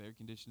toilet, you have air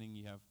conditioning,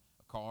 you have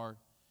a car.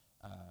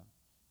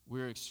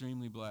 We're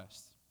extremely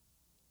blessed.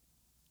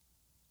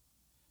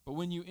 But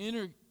when you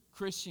enter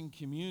Christian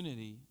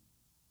community,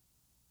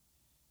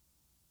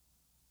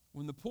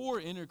 when the poor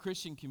enter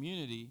Christian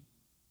community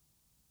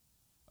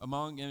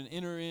and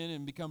enter in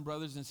and become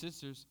brothers and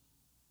sisters,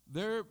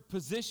 their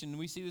position,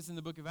 we see this in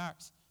the book of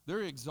Acts,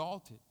 they're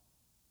exalted.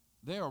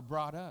 They are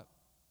brought up.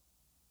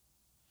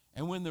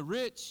 And when the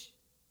rich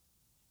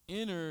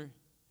enter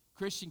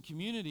Christian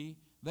community,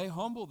 they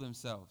humble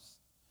themselves.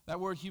 That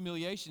word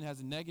humiliation has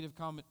a negative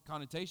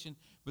connotation,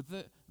 but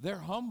they're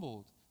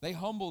humbled. They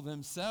humble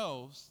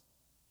themselves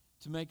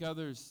to make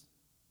others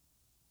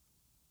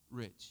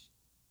rich.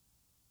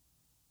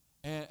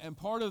 And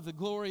part of the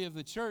glory of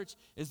the church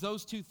is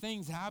those two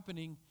things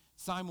happening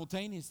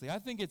simultaneously. I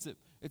think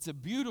it's a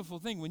beautiful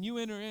thing. When you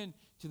enter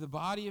into the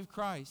body of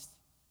Christ,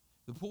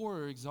 the poor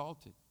are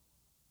exalted.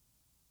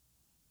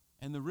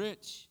 And the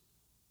rich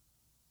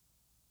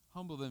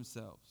humble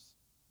themselves.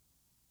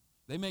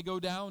 They may go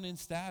down in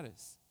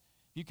status.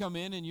 If you come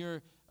in and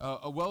you're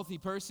a wealthy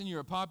person, you're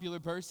a popular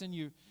person,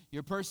 you're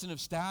a person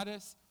of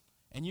status,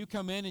 and you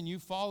come in and you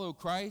follow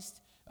Christ,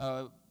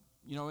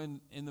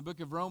 in the book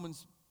of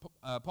Romans,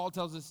 Paul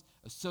tells us,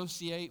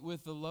 associate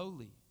with the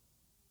lowly.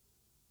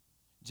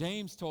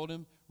 James told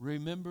him,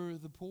 remember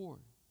the poor.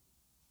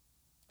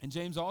 And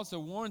James also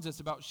warns us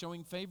about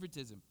showing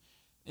favoritism.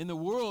 In the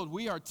world,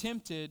 we are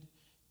tempted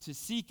to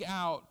seek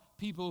out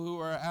people who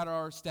are at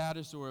our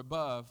status or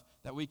above,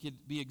 that we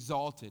could be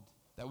exalted,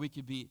 that we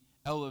could be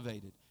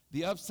elevated.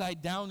 The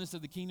upside downness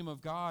of the kingdom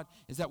of God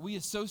is that we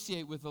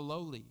associate with the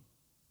lowly.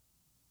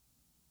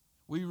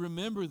 We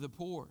remember the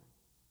poor.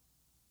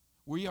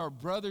 We are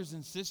brothers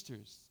and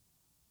sisters.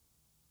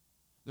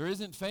 There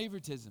isn't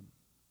favoritism.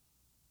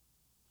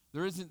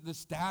 There isn't the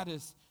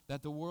status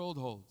that the world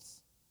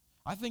holds.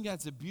 I think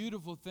that's a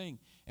beautiful thing.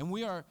 And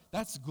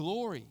that's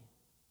glory.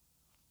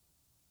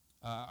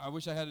 I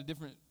wish I had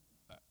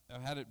I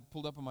had it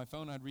pulled up on my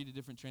phone, I'd read a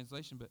different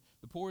translation, but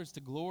the poor is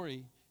to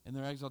glory in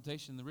their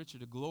exaltation, the rich are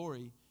to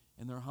glory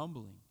in their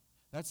humbling.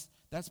 That's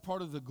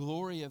part of the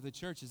glory of the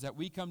church, is that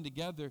we come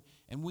together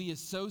and we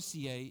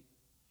associate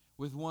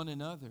with one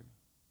another.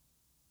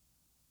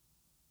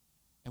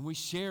 And we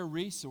share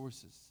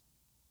resources.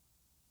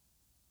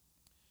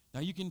 Now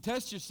you can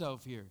test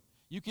yourself here.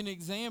 You can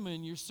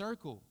examine your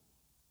circle.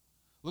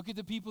 Look at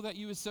the people that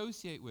you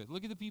associate with.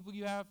 Look at the people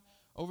you have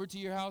over to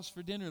your house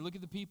for dinner. Look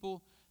at the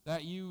people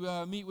that you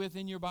meet with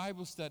in your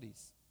Bible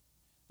studies,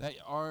 that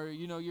are,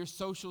 your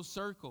social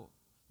circle,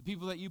 the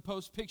people that you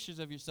post pictures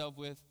of yourself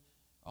with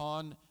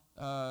on,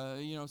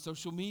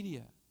 social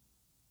media.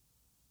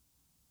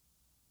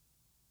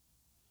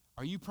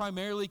 Are you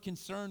primarily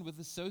concerned with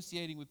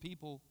associating with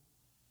people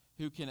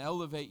who can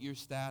elevate your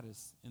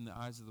status in the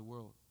eyes of the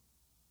world?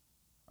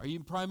 Are you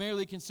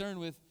primarily concerned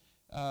with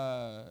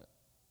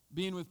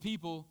being with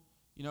people,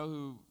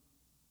 who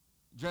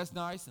dress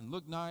nice and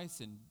look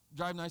nice and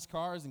drive nice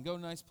cars and go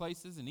to nice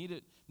places and eat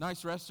at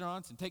nice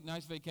restaurants and take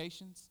nice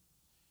vacations?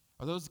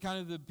 Are those kind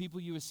of the people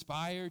you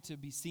aspire to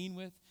be seen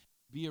with,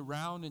 be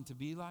around, and to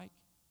be like?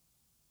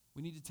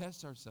 We need to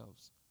test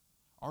ourselves.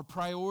 Our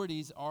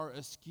priorities are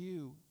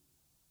askew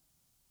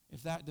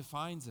if that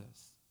defines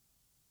us.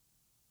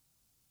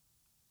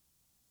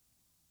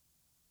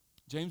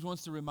 James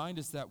wants to remind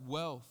us that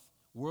wealth,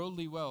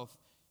 worldly wealth,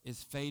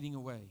 is fading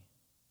away.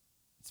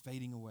 It's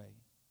fading away.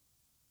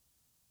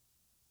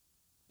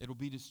 It'll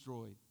be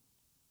destroyed.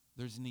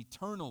 There's an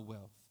eternal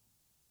wealth.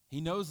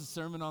 He knows the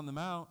Sermon on the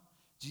Mount.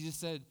 Jesus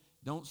said,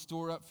 don't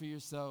store up for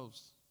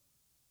yourselves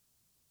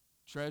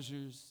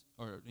treasures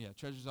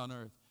on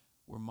earth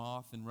where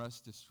moth and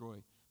rust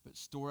destroy, but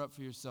store up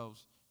for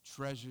yourselves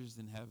treasures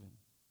in heaven.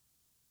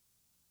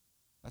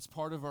 That's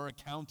part of our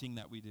accounting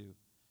that we do.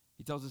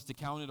 He tells us to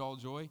count it all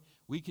joy.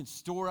 We can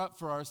store up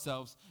for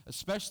ourselves,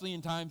 especially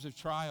in times of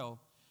trial,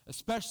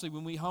 especially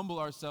when we humble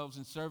ourselves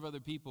and serve other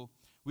people.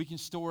 We can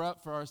store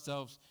up for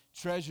ourselves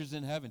treasures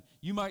in heaven.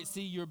 You might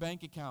see your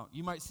bank account.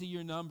 You might see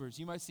your numbers.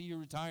 You might see your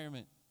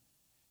retirement.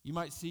 You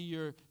might see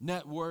your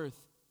net worth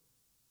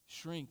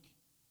shrink.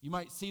 You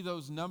might see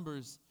those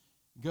numbers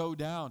go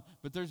down.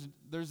 But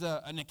there's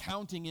an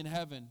accounting in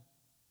heaven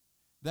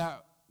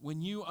that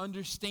when you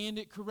understand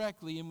it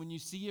correctly and when you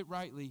see it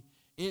rightly,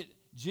 it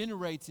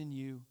generates in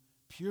you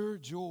pure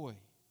joy.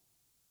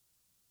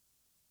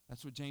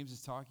 That's what James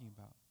is talking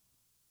about.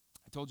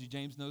 I told you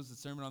James knows the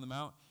Sermon on the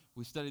Mount.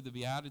 We studied the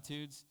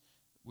Beatitudes.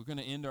 We're going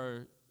to end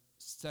our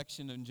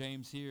section in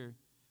James here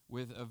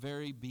with a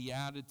very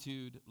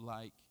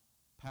beatitude-like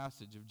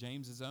passage of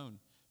James's own.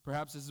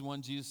 Perhaps this is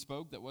one Jesus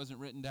spoke that wasn't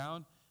written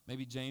down.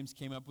 Maybe James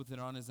came up with it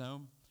on his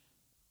own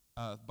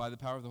by the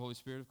power of the Holy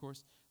Spirit, of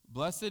course.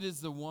 Blessed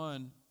is the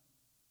one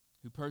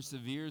who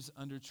perseveres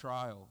under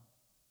trial,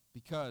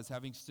 because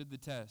having stood the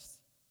test,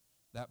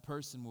 that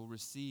person will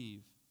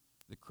receive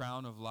the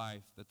crown of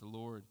life that the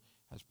Lord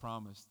has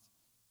promised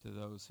to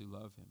those who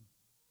love him.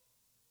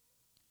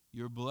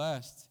 You're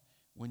blessed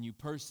when you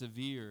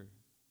persevere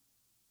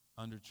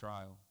under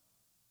trial.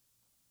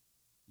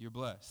 You're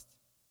blessed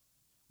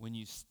when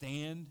you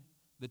stand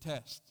the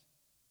test.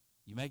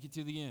 You make it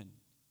to the end.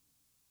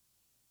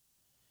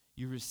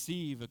 You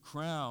receive a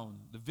crown,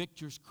 the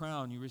victor's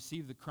crown. You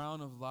receive the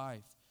crown of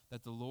life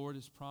that the Lord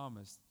has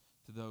promised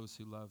to those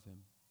who love him.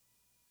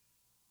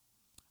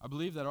 I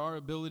believe that our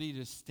ability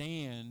to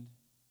stand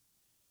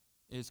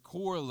is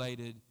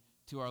correlated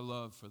to our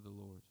love for the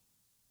Lord.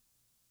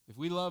 If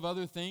we love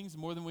other things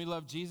more than we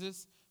love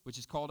Jesus, which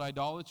is called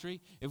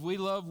idolatry, if we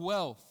love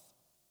wealth,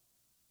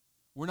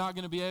 we're not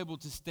going to be able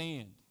to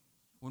stand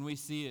when we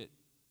see it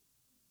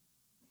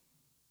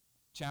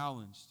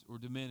challenged or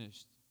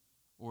diminished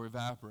or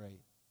evaporate.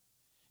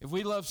 If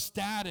we love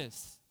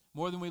status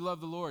more than we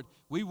love the Lord,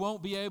 we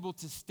won't be able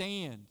to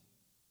stand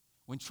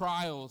when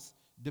trials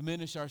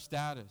diminish our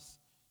status,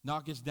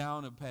 knock us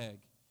down a peg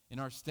in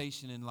our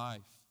station in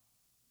life.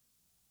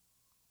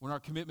 When our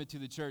commitment to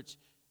the church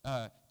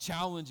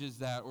challenges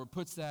that or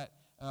puts that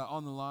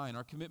on the line,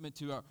 our commitment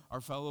to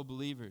our fellow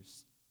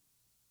believers.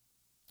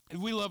 If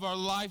we love our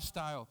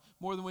lifestyle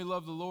more than we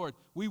love the Lord,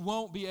 we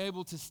won't be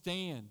able to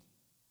stand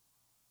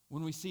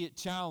when we see it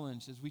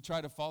challenged as we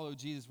try to follow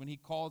Jesus, when he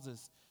calls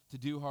us to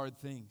do hard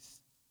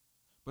things.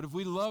 But if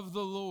we love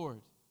the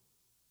Lord,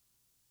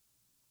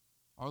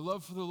 our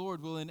love for the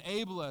Lord will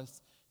enable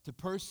us to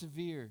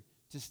persevere,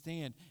 to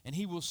stand, and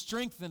he will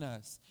strengthen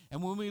us.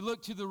 And when we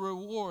look to the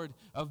reward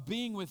of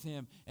being with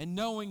him and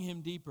knowing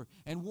him deeper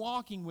and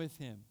walking with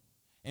him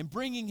and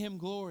bringing him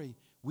glory,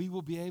 we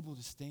will be able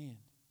to stand.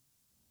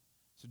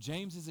 So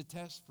James is a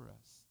test for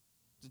us.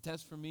 It's a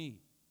test for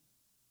me.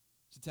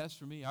 It's a test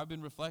for me. I've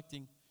been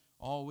reflecting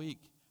all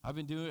week I've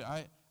been doing,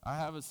 I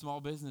have a small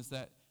business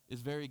that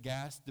is very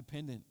gas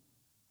dependent.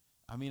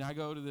 I mean, I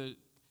got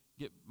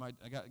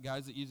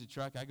guys that use a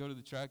truck. I go to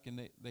the truck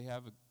and they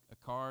have a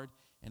card.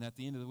 And at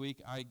the end of the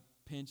week, I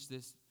pinch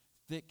this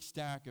thick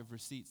stack of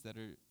receipts that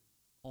are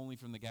only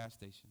from the gas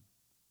station.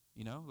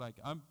 You know, like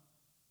I'm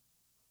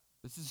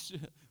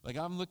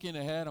looking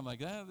ahead. I'm like,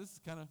 this is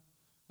kind of,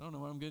 I don't know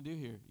what I'm going to do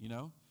here, you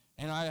know.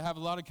 And I have a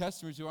lot of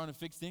customers who are on a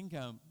fixed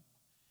income,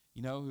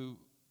 you know, who,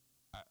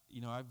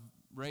 I've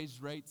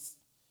raised rates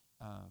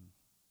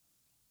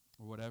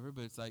or whatever,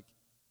 but it's like,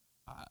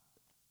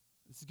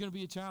 this is going to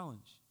be a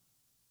challenge.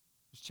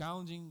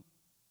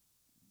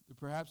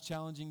 Perhaps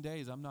challenging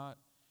days. I'm not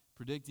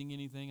predicting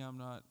anything. I'm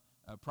not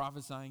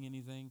prophesying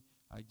anything.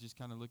 I just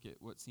kind of look at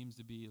what seems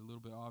to be a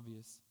little bit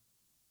obvious.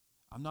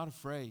 I'm not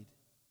afraid.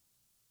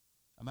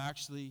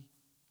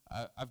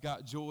 I've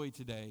got joy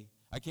today.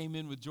 I came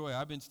in with joy.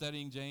 I've been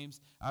studying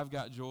James. I've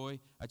got joy.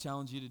 I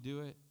challenge you to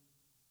do it.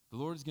 The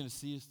Lord is going to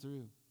see us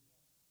through.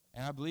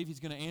 And I believe he's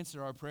going to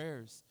answer our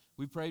prayers.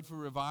 We prayed for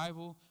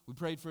revival. We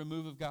prayed for a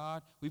move of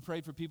God. We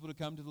prayed for people to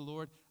come to the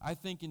Lord. I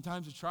think in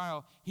times of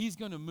trial, he's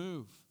going to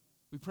move.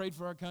 We prayed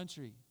for our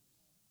country.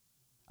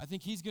 I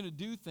think he's going to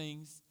do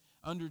things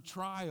under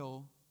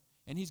trial,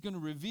 and he's going to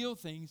reveal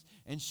things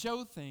and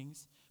show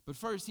things. But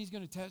first, he's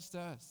going to test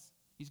us.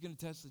 He's going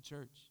to test the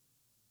church.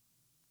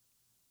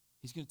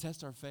 He's going to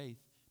test our faith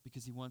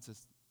because he wants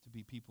us to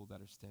be people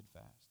that are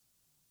steadfast.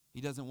 He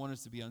doesn't want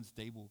us to be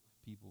unstable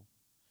people.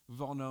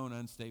 We've all known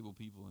unstable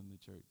people in the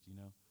church, you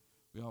know.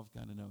 We all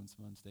kind of known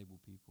some unstable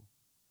people.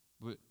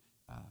 But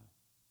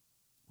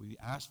we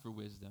ask for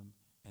wisdom,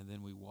 and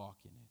then we walk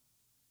in it.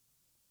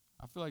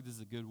 I feel like this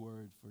is a good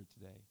word for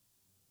today.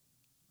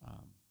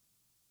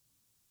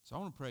 So I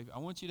want to pray. I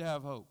want you to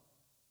have hope.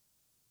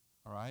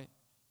 All right?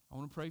 I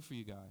want to pray for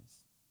you guys.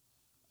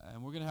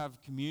 And we're going to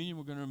have communion.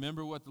 We're going to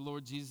remember what the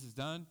Lord Jesus has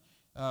done.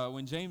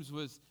 When James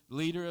was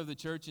leader of the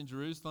church in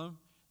Jerusalem,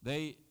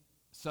 they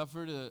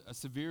suffered a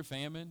severe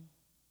famine.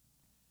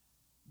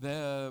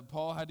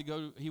 Paul had to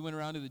go, he went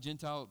around to the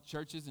Gentile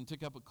churches and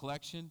took up a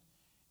collection,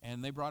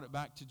 and they brought it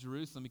back to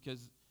Jerusalem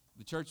because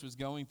the church was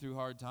going through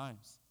hard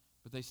times.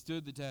 But they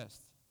stood the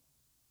test.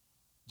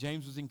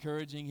 James was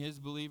encouraging his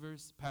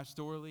believers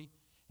pastorally,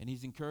 and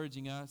he's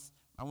encouraging us.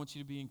 I want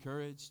you to be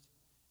encouraged,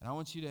 and I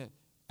want you to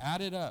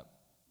add it up,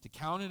 to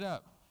count it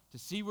up, to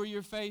see where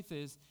your faith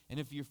is. And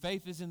if your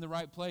faith is in the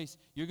right place,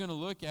 you're going to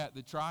look at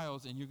the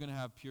trials and you're going to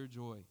have pure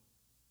joy.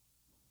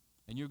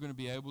 And you're going to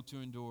be able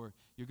to endure.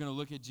 You're going to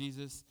look at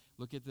Jesus,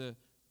 look at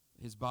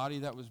his body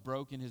that was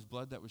broken, his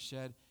blood that was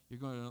shed. You're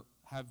going to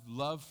have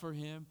love for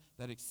him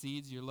that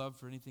exceeds your love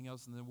for anything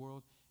else in the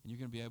world, and you're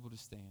going to be able to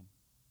stand.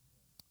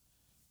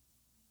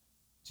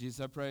 Jesus,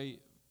 I pray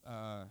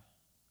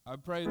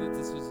that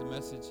this is a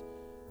message,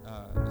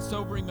 a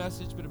sobering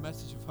message, but a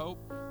message of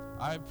hope.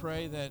 I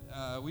pray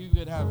that we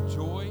would have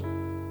joy,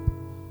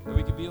 that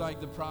we could be like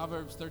the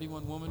Proverbs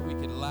 31 woman. We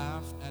could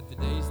laugh at the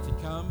days to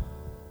come,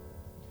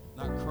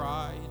 not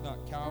cry,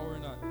 not cower,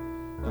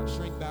 not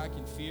shrink back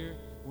in fear.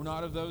 We're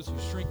not of those who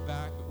shrink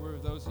back, but we're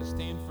of those who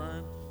stand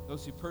firm,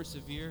 those who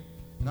persevere.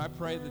 And I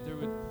pray that there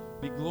would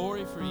be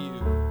glory for you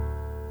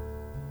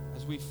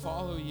as we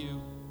follow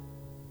you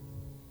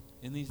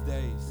in these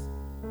days.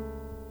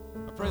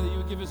 I pray that you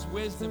would give us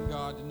wisdom,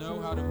 God, to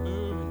know how to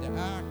move and to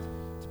act,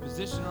 to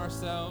position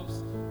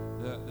ourselves,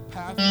 the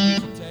path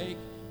that we should take,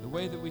 the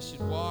way that we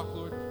should walk,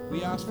 Lord.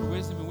 We ask for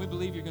wisdom, and we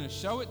believe you're going to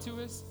show it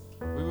to us.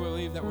 We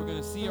believe that we're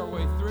going to see our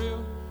way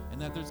through,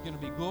 and that there's going to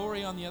be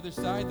glory on the other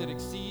side that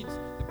exceeds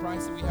the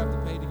price that we have to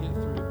pay to get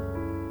through.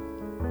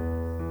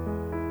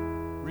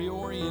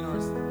 Reorient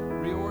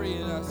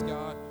us,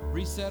 God.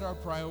 Reset our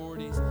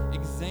priorities.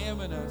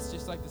 Examine us,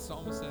 just like the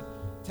psalmist said.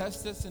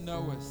 Test us and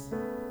know us.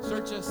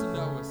 Search us and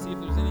know us. See if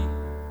there's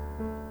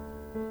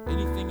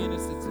anything in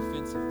us that's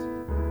offensive to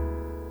you.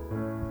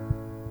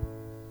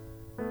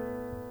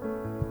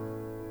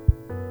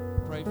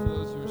 Pray for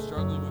those who are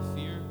struggling with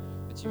fear,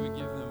 that you would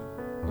give them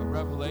a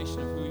revelation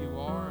of who you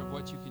are, of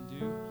what you can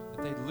do,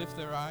 that they'd lift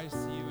their eyes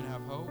to you and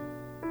have hope.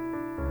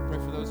 Pray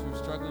for those who are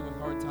struggling with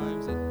hard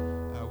times,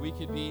 that we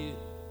could be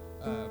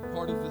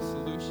part of the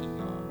solution,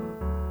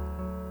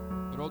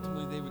 God. But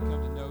ultimately they would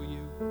come to know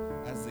you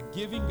as the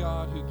giving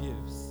God who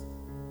gives.